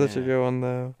it? That's such a Yeah. good one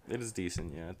though. It is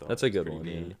decent. Yeah, I thought That's it a was good pretty one.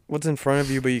 neat. Yeah. What's in front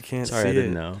of you but you can't Sorry, see I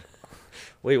didn't it? know.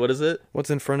 Wait, what is it? What's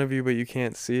in front of you but you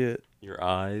can't see it? Your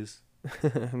eyes,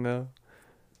 No.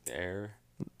 the air.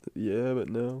 Yeah, but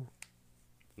no.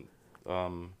 Yeah,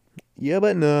 Yeah,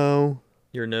 but no.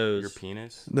 Your nose. Your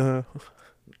penis. No.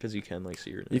 Because you can like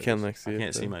see your nose. You can like see I it.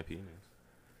 can't see though. my penis.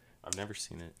 I've never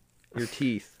seen it. Your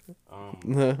teeth.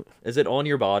 No. Is it on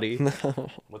your body? No.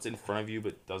 What's in front of you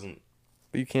but doesn't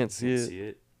You can't see it. see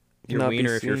it? Your Cannot be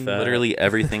wiener if you're seen. fat. Literally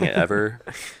everything ever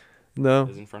No.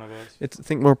 is in front of us. It's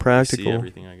think more We practical. see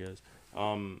everything, I guess.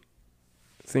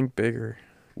 Think bigger.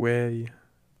 Way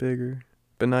bigger.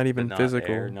 But not even but not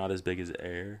physical. air, not as big as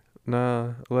air.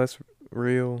 Nah, less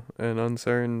real and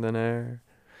uncertain than air.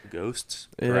 Ghosts.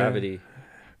 Yeah. Gravity.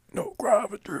 No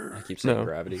gravity. I keep saying No.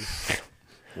 gravity.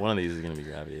 One of these is gonna be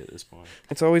gravity at this point.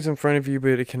 It's always in front of you,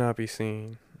 but it cannot be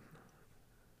seen.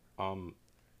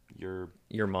 Your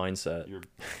Your mindset. your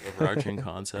overarching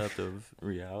concept of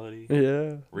reality.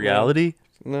 Yeah. Reality?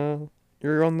 No.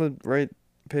 You're on the right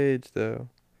page, though.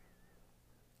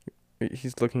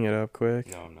 He's looking it up quick.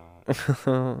 No, I'm not.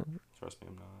 Trust me,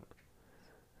 I'm not.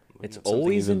 I'm looking It's at something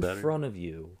always even in better. front of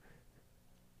you.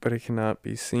 But it cannot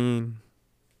be seen.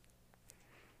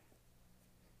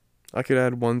 I could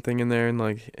add one thing in there and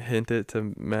like hint it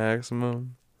to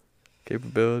maximum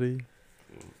capability.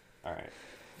 All right.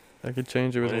 I could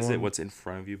change it with What is it? one. What's in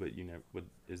front of you, but you never what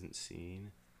isn't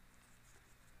seen?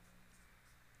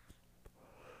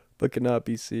 But cannot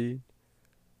be seen.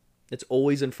 It's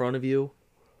always in front of you.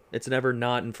 It's never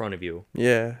not in front of you.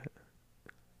 Yeah.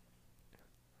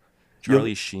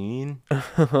 Charlie Sheen.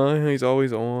 He's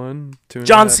always on.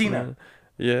 John Cena.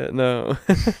 Yeah, no.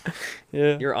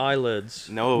 Yeah. Your eyelids.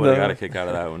 Noah would have No. got a kick out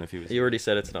of that one if he was. You already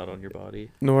said it's not on your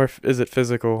body. Nor is it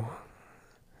physical.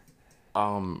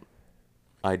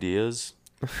 Ideas.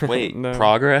 Wait, No.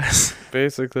 progress.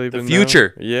 Basically, The but no.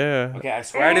 future. Yeah. Okay, I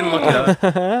swear I didn't look it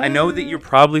up. I know that you're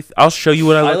probably. I'll show you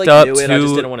what I I looked like up knew to. it. I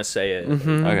just didn't want to say it.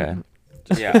 Mhm.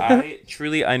 Okay.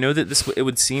 Yeah, I know that this. It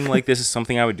would seem like this is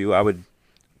something I would do. I would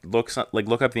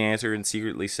look up the answer and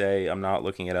secretly say I'm not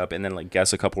looking it up, and then like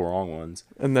guess a couple wrong ones.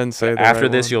 And then say the After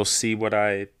right this, one. you'll see what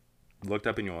I looked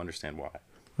up, and you'll understand why.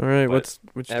 All right, but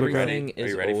which Everything Are you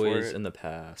is ready for always it? in the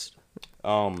past.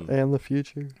 and the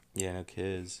future. Yeah, no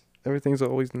kids. Everything's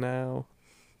always now.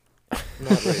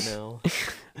 Not right now.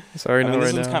 Sorry, I not mean, this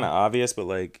right one's now. kind of obvious, but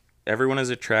like everyone is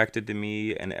attracted to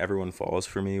me, and everyone falls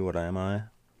for me. What am I?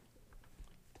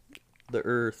 The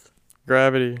Earth.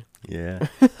 Gravity. Yeah.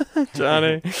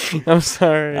 Johnny, I'm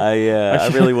sorry. I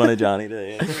really wanted Johnny to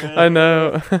answer. I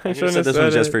know. I I should shouldn't have said have this said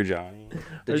one's just it. for Johnny.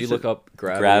 Did you should- look up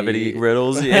gravity? Gravity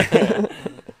riddles. Yeah.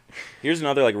 Here's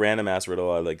another like random ass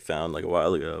riddle I like found like a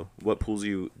while ago. What pulls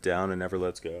you down and never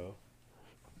lets go?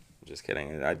 I'm just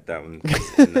kidding. That one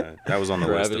that was on the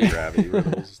list Gravity. of gravity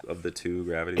riddles of the two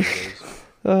gravity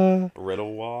riddles.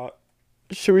 Riddle what?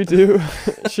 Should we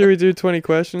do 20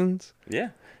 questions? Yeah.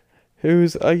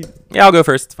 Yeah, I'll go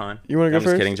first. It's fine. You want to go I'm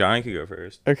first? just kidding. Johnny could go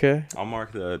first. Okay. I'll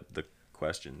mark the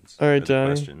questions. All right, or the Johnny.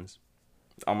 Questions.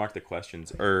 I'll mark the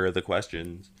questions or the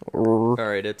questions. All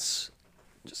right, it's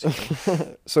just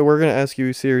So we're gonna ask you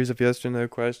a series of yes or no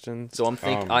questions. so I'm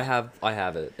thinking. I have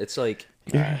it. It's like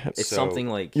Alright, it's so- something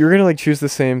like You're gonna like choose the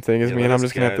same thing as Yeah, me, and let I'm us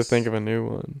just gonna have to guess. think of a new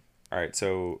one. All right.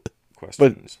 So But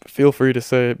questions. feel free to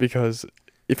say it because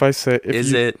if I say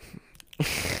Is it?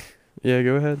 Yeah,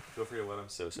 go ahead. Feel free to let. I'm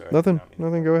so sorry. Nothing. Not me.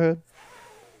 Nothing. Go ahead.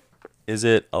 Is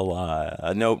it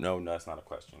alive? No, that's not a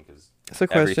question because It's a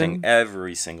question.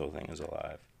 every single thing is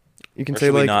alive. You can Or say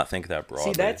should we like not think that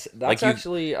broadly? see that's like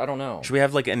actually I don't know. Should we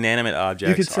have like inanimate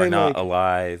objects say, are not like-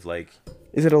 alive? Like,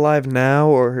 is it alive now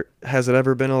or has it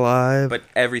ever been alive? but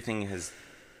everything has.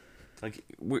 Like,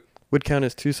 Would count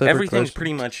as two separate everything's questions.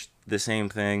 pretty much the same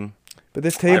thing. But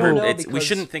this I table, don't know, we because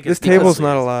shouldn't think this it's because table's it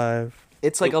not is. alive.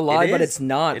 It's like It alive, but is. it's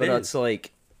not. It But is. it's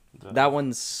like that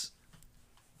one's.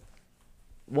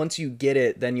 Once you get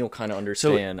it, then you'll kind of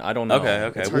understand. I don't know.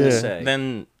 Okay. It's hard Yeah. to say.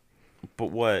 Then, but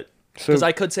what? So Because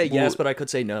I could say yes, Well- but I could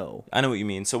say no. I know what you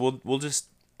mean. So we'll just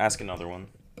ask another one,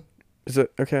 is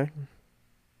it okay?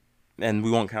 and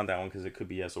we won't count that one because it could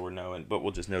be yes or no. But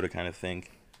we'll just know to kind of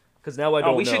think. Because now I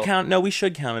don't we know. should count. No, we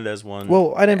should count it as one.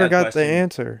 Well, I never a got the question.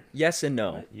 answer. Yes and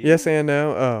no. Yes and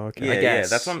no. Oh, okay. Yeah, I yeah, guess.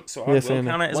 that's what so Yes I will and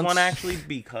count it as once- one actually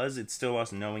because it's still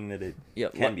us knowing that it Yeah,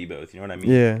 can be both. You know what I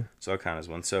mean? Yeah. So I'll count as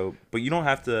one. So, but you don't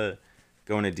have to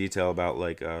go into detail about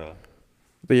like,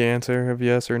 The answer of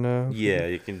yes or no. yeah,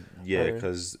 you can, yeah, Alright.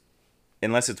 because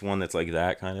unless it's one that's like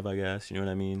that kind of, I guess. You know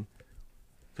what I mean?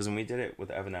 Because when we did it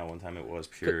with Evan that one time, it was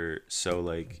pure, so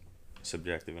like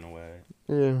subjective in a way.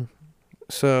 Yeah.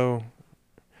 So,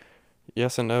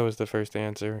 yes and no is the first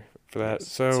answer for that. Yes.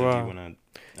 So, do you want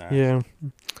to? yeah.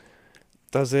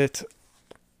 Does it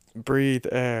breathe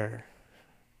air?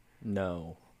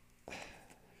 No.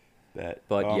 That.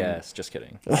 But yes, just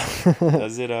kidding.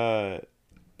 Does it?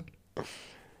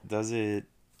 Does it?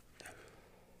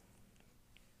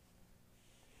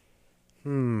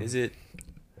 Is it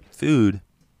food?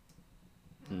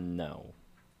 No.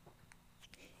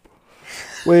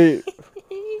 Wait.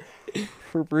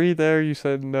 For breathe air, you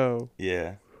said no.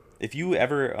 Yeah. If you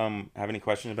ever have any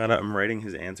questions about it, I'm writing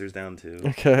his answers down too.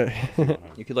 Okay.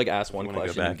 You could like ask one Go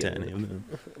question. back and to get any it. of them.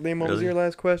 Liam, what was Really? your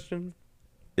last question?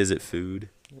 Is it food?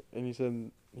 And you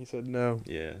said no.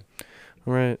 Yeah.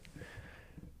 All right.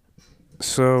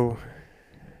 So,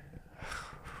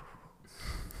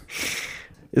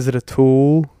 is it a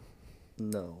tool?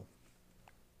 No.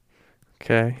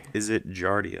 Okay. Is it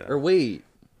Giardia? Or wait.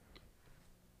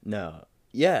 No.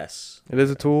 Yes. It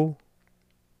is a tool?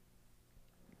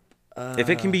 If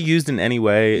it can be used in any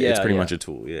way, it's yeah, pretty yeah. much a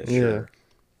tool. Yeah. Yeah.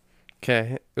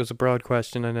 Okay. It was a broad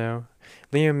question, I know.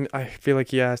 Liam, I feel like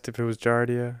he asked if it was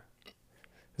Giardia.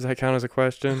 Does that count as a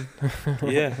question?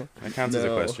 Yeah. That counts as a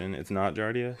No. question. It's not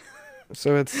Giardia.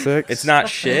 So it's 6. It's not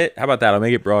shit. How about that? I'll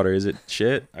make it broader. Is it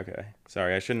shit? Okay.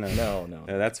 Sorry, I shouldn't have. No.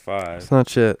 Yeah, that's 5. It's not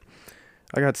shit.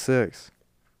 I got 6.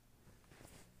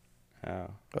 Oh.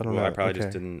 I don't Well, know. I probably just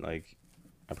Okay. didn't like.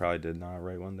 I probably did not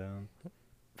write one down.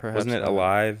 Perhaps Wasn't it not.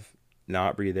 alive?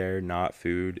 Not breathe air. Not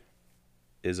food.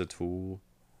 Is a tool,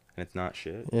 and it's not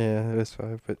shit. Yeah, it is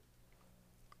 5, but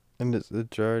and it's the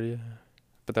Giardia.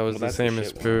 But that was Well, the that's the same as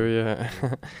shit one. Boo, yeah.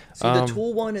 See, the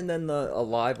tool one and then the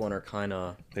alive one are kind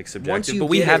of. Like Once subjective, you but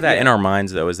we get have it, that in yeah. our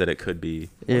minds though, is that it could be.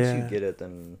 Once Yeah. you get it,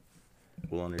 then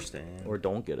We'll understand. or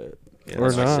don't get it. Yeah, Or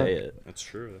Unless I not. say it. That's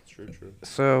true. That's true. True.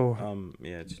 So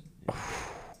Yeah.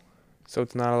 so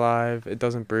it's not alive, it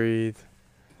doesn't breathe,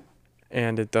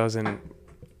 and it doesn't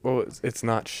well it's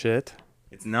not shit.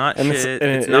 It's not And it's- shit.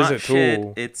 and It's it is not a shit.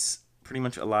 tool. It's pretty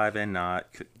much alive and not.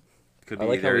 Could be I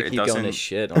like either. how we It keep going doesn't. to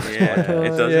shit on this Yeah, podcast. it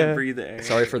doesn't Yeah. breathe the air.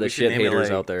 Sorry for the We should shit name it, haters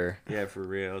like- out there. Yeah, for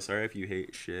real. Sorry if you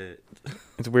hate shit.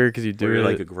 It's weird because you do Or you're it.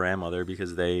 like a grandmother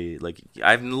because they like.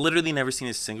 I've literally never seen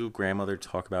a single grandmother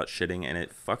talk about shitting, and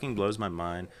it fucking blows my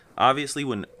mind. Obviously,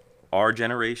 when our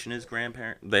generation is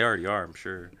grandparent, they already are. I'm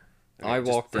sure. I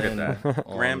Just walked forget in that. on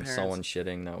Grandparents. someone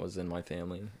shitting that was in my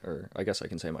family, or I guess I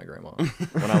can say my grandma,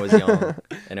 when I was young,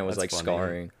 and it was That's like funny.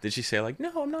 scarring. Did she say like,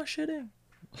 "No, I'm not shitting.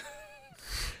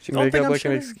 She don't make think up I'm like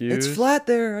an shitting. excuse. It's flat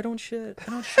there. I don't shit.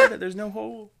 I don't shit it. There's no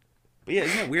hole." But yeah,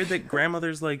 isn't it weird that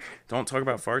grandmothers like don't talk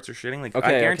about farts or shitting? Like, I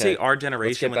Okay, guarantee okay. our Let's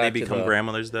generation get when they back to become the-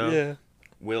 grandmothers though, Yeah.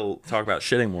 will talk about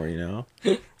shitting more. You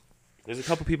know, there's a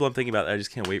couple people I'm thinking about. I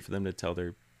just can't wait for them to tell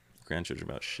their grandchildren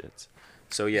about shits.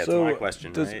 So yeah, it's my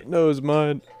question, right? No, it's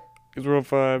mine. It's Rule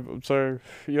 5. I'm sorry.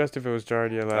 You asked if it was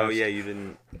Giardia last. Oh yeah, you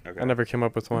didn't. Okay. I never came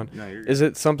up with one. No, you're. Is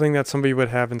it something that somebody would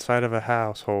have inside of a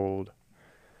household?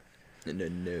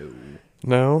 No.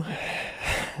 No?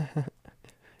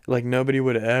 Like nobody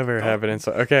would ever have it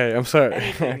inside. Okay, I'm sorry.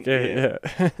 Anything, Okay,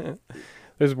 yeah.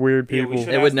 There's weird Yeah, we people.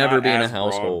 should It would ask never not be in a as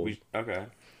broad. household. Okay.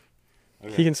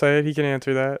 He can say it. He can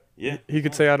answer that. Yeah. He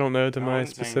could say I don't know to No, my I'm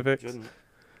saying specifics. shouldn't.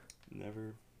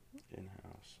 Never in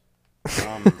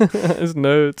house. His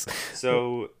notes.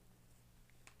 So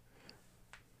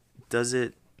does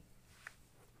it?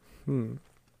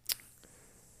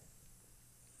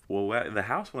 Well, the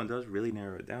house one does really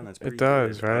narrow it down. That's pretty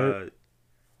does, good. right?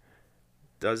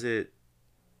 Does it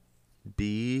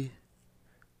be?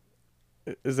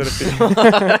 Is it a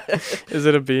bee? Is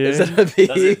it a bee? Is it a bee?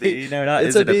 Does it be? No, not. It's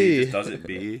Is a it a bee? bee. Just does it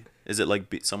be? Is it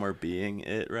like somewhere being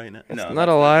it right now? It's No, not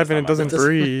alive and it my doesn't question.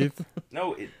 breathe.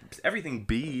 No, everything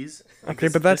bees. Like Okay,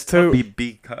 this- but that's this cup too-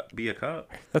 be a cup.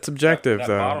 That's objective, that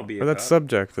though. bottle be a Or that's cup.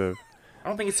 subjective. I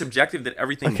don't think it's subjective that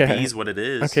everything Okay. bees what it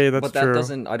is. Okay, that's But that true.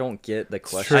 doesn't. I don't get the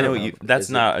question. true. I know of, you. That's is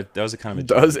it- not. That was a kind of a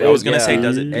Does joke. I was it gonna say, be?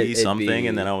 does it be It something? be.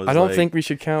 And then I was. I don't like, think we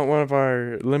should count one of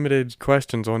our limited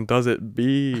questions on does it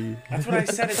be. That's what I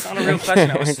said. It's not a real question.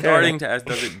 I was Okay. starting to ask,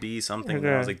 does it be something? And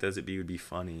I was Okay. like, does it be would be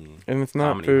funny. And it's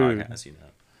not Comedy food. podcast, you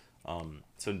know.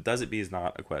 So does it be is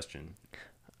not a question,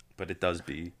 but it does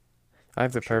be. I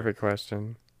have the perfect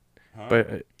question. Huh?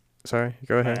 But, sorry,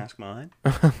 go Can I ahead. ask mine?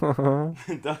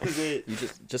 Does it? You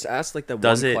just ask like the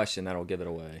Does one it- question that'll give it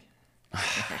away.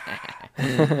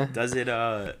 Does it?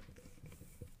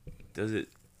 Does it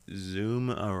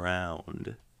zoom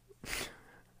around?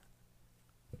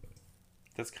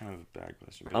 That's kind of a bad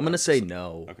question. but I'm gonna that's say just-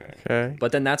 no. Okay. Okay.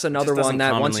 But then that's another doesn't one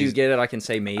that once commonly- you get it, I can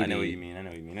say maybe. I know what you mean. I know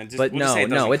what you mean. But we'll just say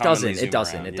no, it doesn't, commonly it zoom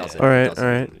doesn't, around, it yeah. doesn't. All right, doesn't. all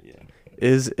right. Yeah.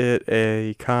 Is it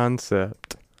a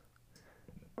concept?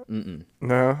 Mm-mm.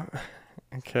 No.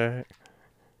 Okay.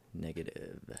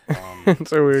 Negative.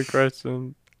 It's a weird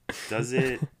question. Does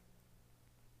it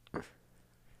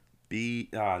be?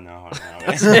 Oh no.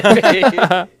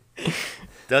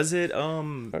 Does it? All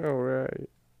right.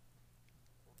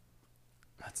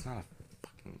 That's not a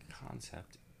fucking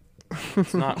concept.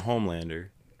 It's not Homelander.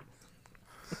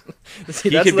 See,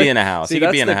 He could be in a house. See, He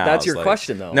could be in a that's house. your like-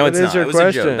 question, though. No, That it's is not. your It was a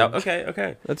question. joke.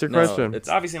 Okay. That's your No, question. It's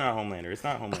obviously not Homelander. It's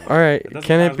not Homelander. All right. It doesn't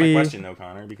Can count it as be? my question, though,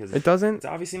 Connor? Because It doesn't. it's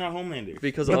obviously not Homelander.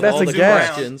 Because But of that's all a the guess.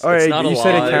 questions, All right, it's not you a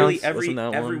said it lie. counts. Literally Wasn't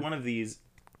that every one? one of these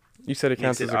You said it makes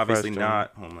counts it as a obviously question.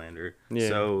 not Homelander. Yeah.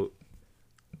 So,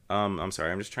 I'm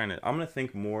sorry. I'm gonna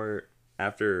think more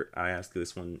after I ask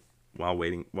this one while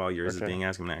yours is Okay. being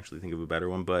asked. I'm gonna actually think of a better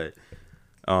one, but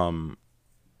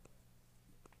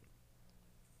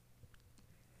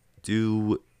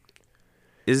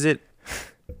is it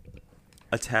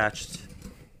attached?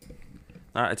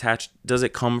 Not attached. Does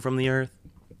it come from the earth?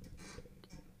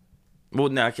 Well,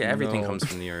 no. Okay, everything No. comes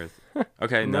from the earth.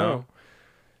 Okay, No. no.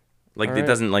 Like All it right.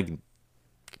 doesn't like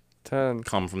 10.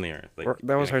 come from the earth. Like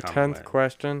That was in a her common 10th way.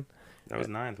 question. That was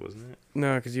 9th, wasn't it?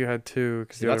 No, because you had 2.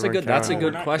 Cause See, the that's other a one good. That's a counted.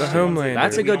 good we're not question. counting The Homelander.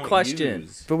 That's a we good don't question.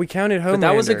 use. But we counted Homelander. But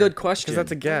that was a good question. Because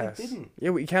that's a guess. didn't.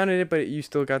 Yeah, we counted it, but you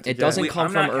still got to It guess. doesn't come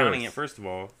I'm from not counting Earth. it, first of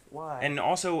all. Why? And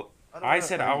also, I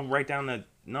said I'll write down the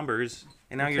numbers,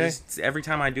 and now you're Okay. just every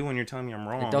time I do one, you're telling me I'm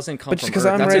wrong. It doesn't come But just from 'cause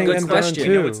Earth. I'm That's a writing good them down question.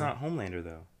 too. No, it's not Homelander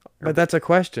though. But that's a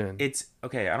question. It's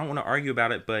okay. I don't want to argue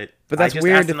about it, but But that's I just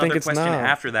weird asked to think another it's question not.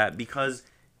 after that because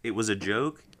it was a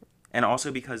joke, and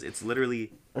also because it's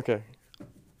literally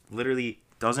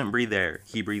doesn't breathe air.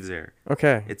 He breathes air.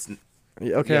 Okay. It's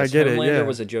Yeah, okay, Yes, I get Homelander it. Yeah.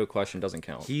 was a joke question. Doesn't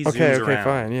count. he Okay, zooms okay, around.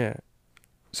 fine, yeah.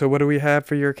 So what do we have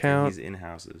for your And count? he's in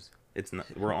houses. It's not.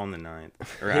 We're on the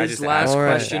 9th. Or His last All right.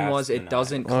 question was, the "It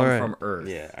doesn't 9th. come All right. from Earth."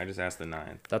 Yeah, I just asked the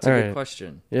 9th. That's a All good right.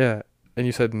 question. Yeah. And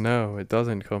you said no, it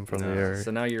doesn't come from the No. earth.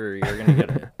 So now you're gonna get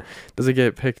it. Does it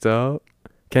get picked up?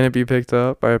 Can it be picked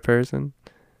up by a person?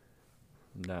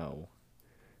 No.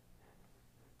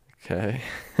 Okay.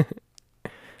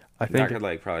 I That think could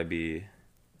like probably be.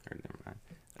 Or never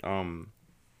mind.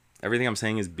 Everything I'm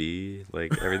saying is B.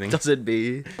 Like everything. Does it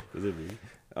be? Does it B?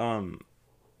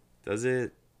 Does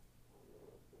it?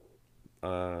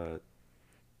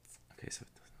 Okay, so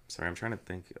sorry, I'm trying to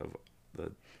think of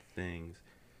the things.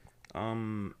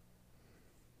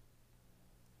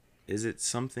 Is it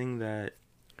something that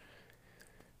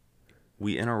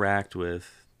we interact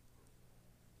with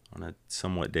on a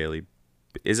somewhat daily?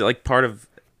 Is it like part of?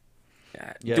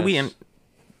 Do we? Yes.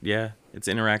 Yeah, it's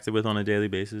interacted with on a daily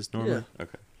basis normally. Yeah.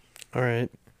 Okay. all right.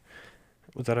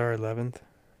 Was that our 11th?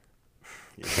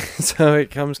 Yeah. So it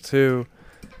comes to,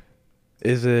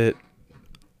 is it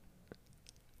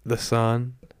the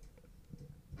sun?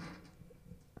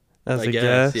 As I a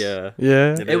guess, guess? yeah.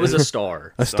 Yeah? It It was a is.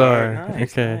 star. A star.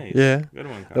 Nice, Okay. nice. Yeah. Good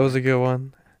one. That was a good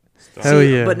one. Star. Hell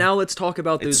yeah. But now let's talk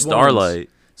about those It's ones. Starlight.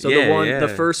 So the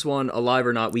first one, alive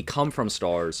or not, we come from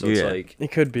stars. So it's Yeah. like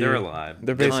It could be. They're alive.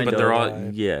 They're But basically they're all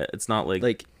alive. yeah. It's not like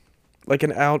Like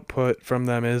an output from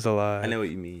them is alive. I know what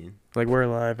you mean. Like we're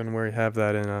alive and we have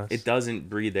that in us. It doesn't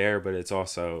breathe air, but it's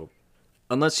also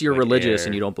unless you're Like religious air.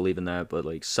 and you don't believe in that, but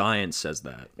like science says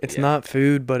that. It's yeah. not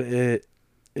food, but it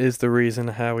is the reason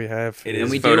how we have food. It And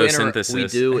is we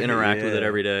photosynthesis. do interact with it Yeah.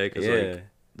 every day because Yeah. like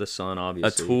the sun, a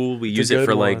obviously. tool. We It's use a it good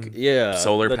for one. like Yeah.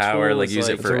 solar the power. tool Like is, use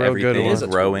it It's for a real good everything. one. It is a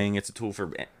tool. Growing. It's a tool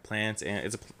for plants and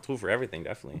it's a tool for everything.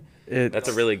 Definitely. That's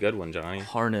a really good one, Johnny.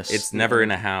 harness. It's never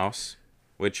in a house,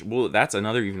 which that's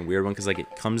another even weird one because like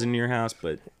it comes into your house,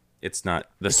 but it's not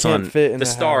the It sun. can't fit in the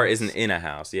the star house. isn't in a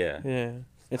house. Yeah. Yeah.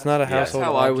 It's not a Yeah. That's household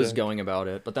how I was object. going about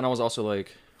it. But then I was also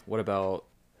like, what about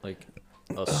like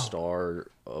a star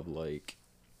of like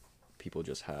people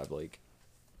just have like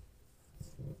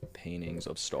paintings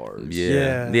of stars.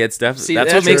 Yeah. Yeah. It's definitely See,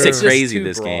 that's that's what makes just it crazy. too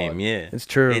This broad. game. Yeah. It's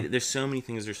true. There's so many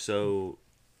things that are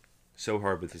so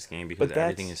hard with this game because But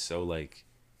everything that's- is so like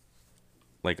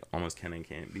almost can and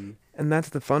can't be. And that's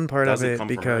the fun part Does of it it come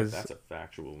from Earth? because That's a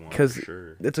factual one because for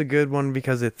sure. it's a good one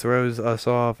because it throws us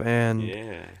off and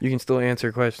Yeah. you can still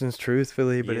answer questions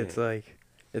truthfully, but Yeah. it's like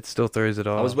it still throws it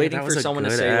off. I was waiting that for was a someone to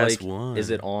say good-ass like, one.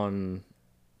 is it on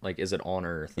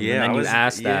Earth? And Yeah, then I you was-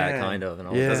 asked that yeah. kind of, and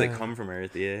I was Yeah. Does like, it come from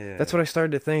Earth? Yeah. That's what I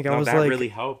started to think. I No, was that like, really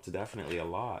helped definitely a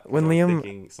lot. When I was Liam-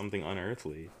 thinking something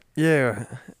unearthly. yeah,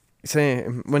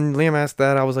 same. When Liam asked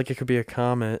that, I was like, it could be a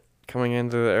comet coming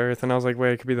into the Earth, and I was like,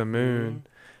 wait, it could be the moon,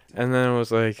 and then it was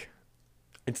like,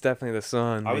 it's definitely the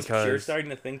sun. I was because pure starting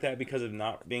to think that because of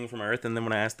not being from Earth, and then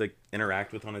when I asked the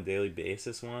interact with on a daily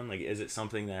basis one, like, is it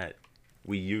something that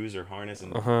we use or harness,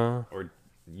 and Uh-huh. or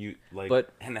you like, But-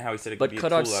 and how he said it could But be a could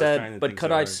tool. I've I was trying to said, but think could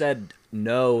so I hard. said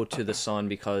no to the sun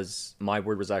because my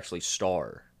word was actually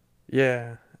star.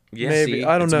 Yeah. Yeah, Maybe. see,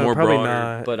 I don't it's know. more Probably broader.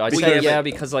 not. But I Well, said yeah, yeah but-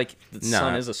 because like the Nah.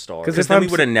 sun is a star. 'Cause Because if then I'm we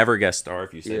would have s- never guessed star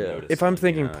if you said Yeah. no to If I'm sun,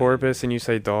 thinking you know? porpoise and you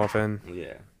say dolphin,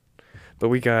 Yeah. but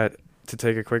we got to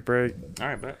take a quick break. All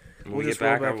right, but when We'll we get just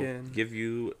roll back, I back will in. give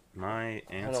you my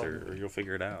answer, or you'll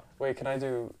figure it out. Wait, can I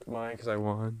do mine because I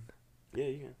won? Yeah,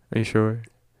 you can. Are you sure?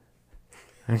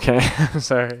 Okay, I'm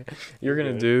sorry. You're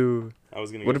gonna Okay. do. I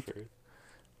was gonna What go if- first.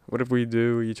 What if we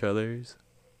do each other's?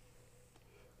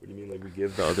 What do you mean, like we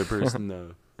give the other person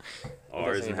the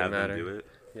ours doesn't and even have matter. them do it?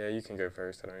 Yeah, you can go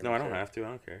first. I don't No, I don't have to. I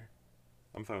don't care.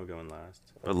 I'm fine with going last.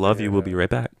 I love Yeah. you. We'll be right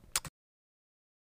back.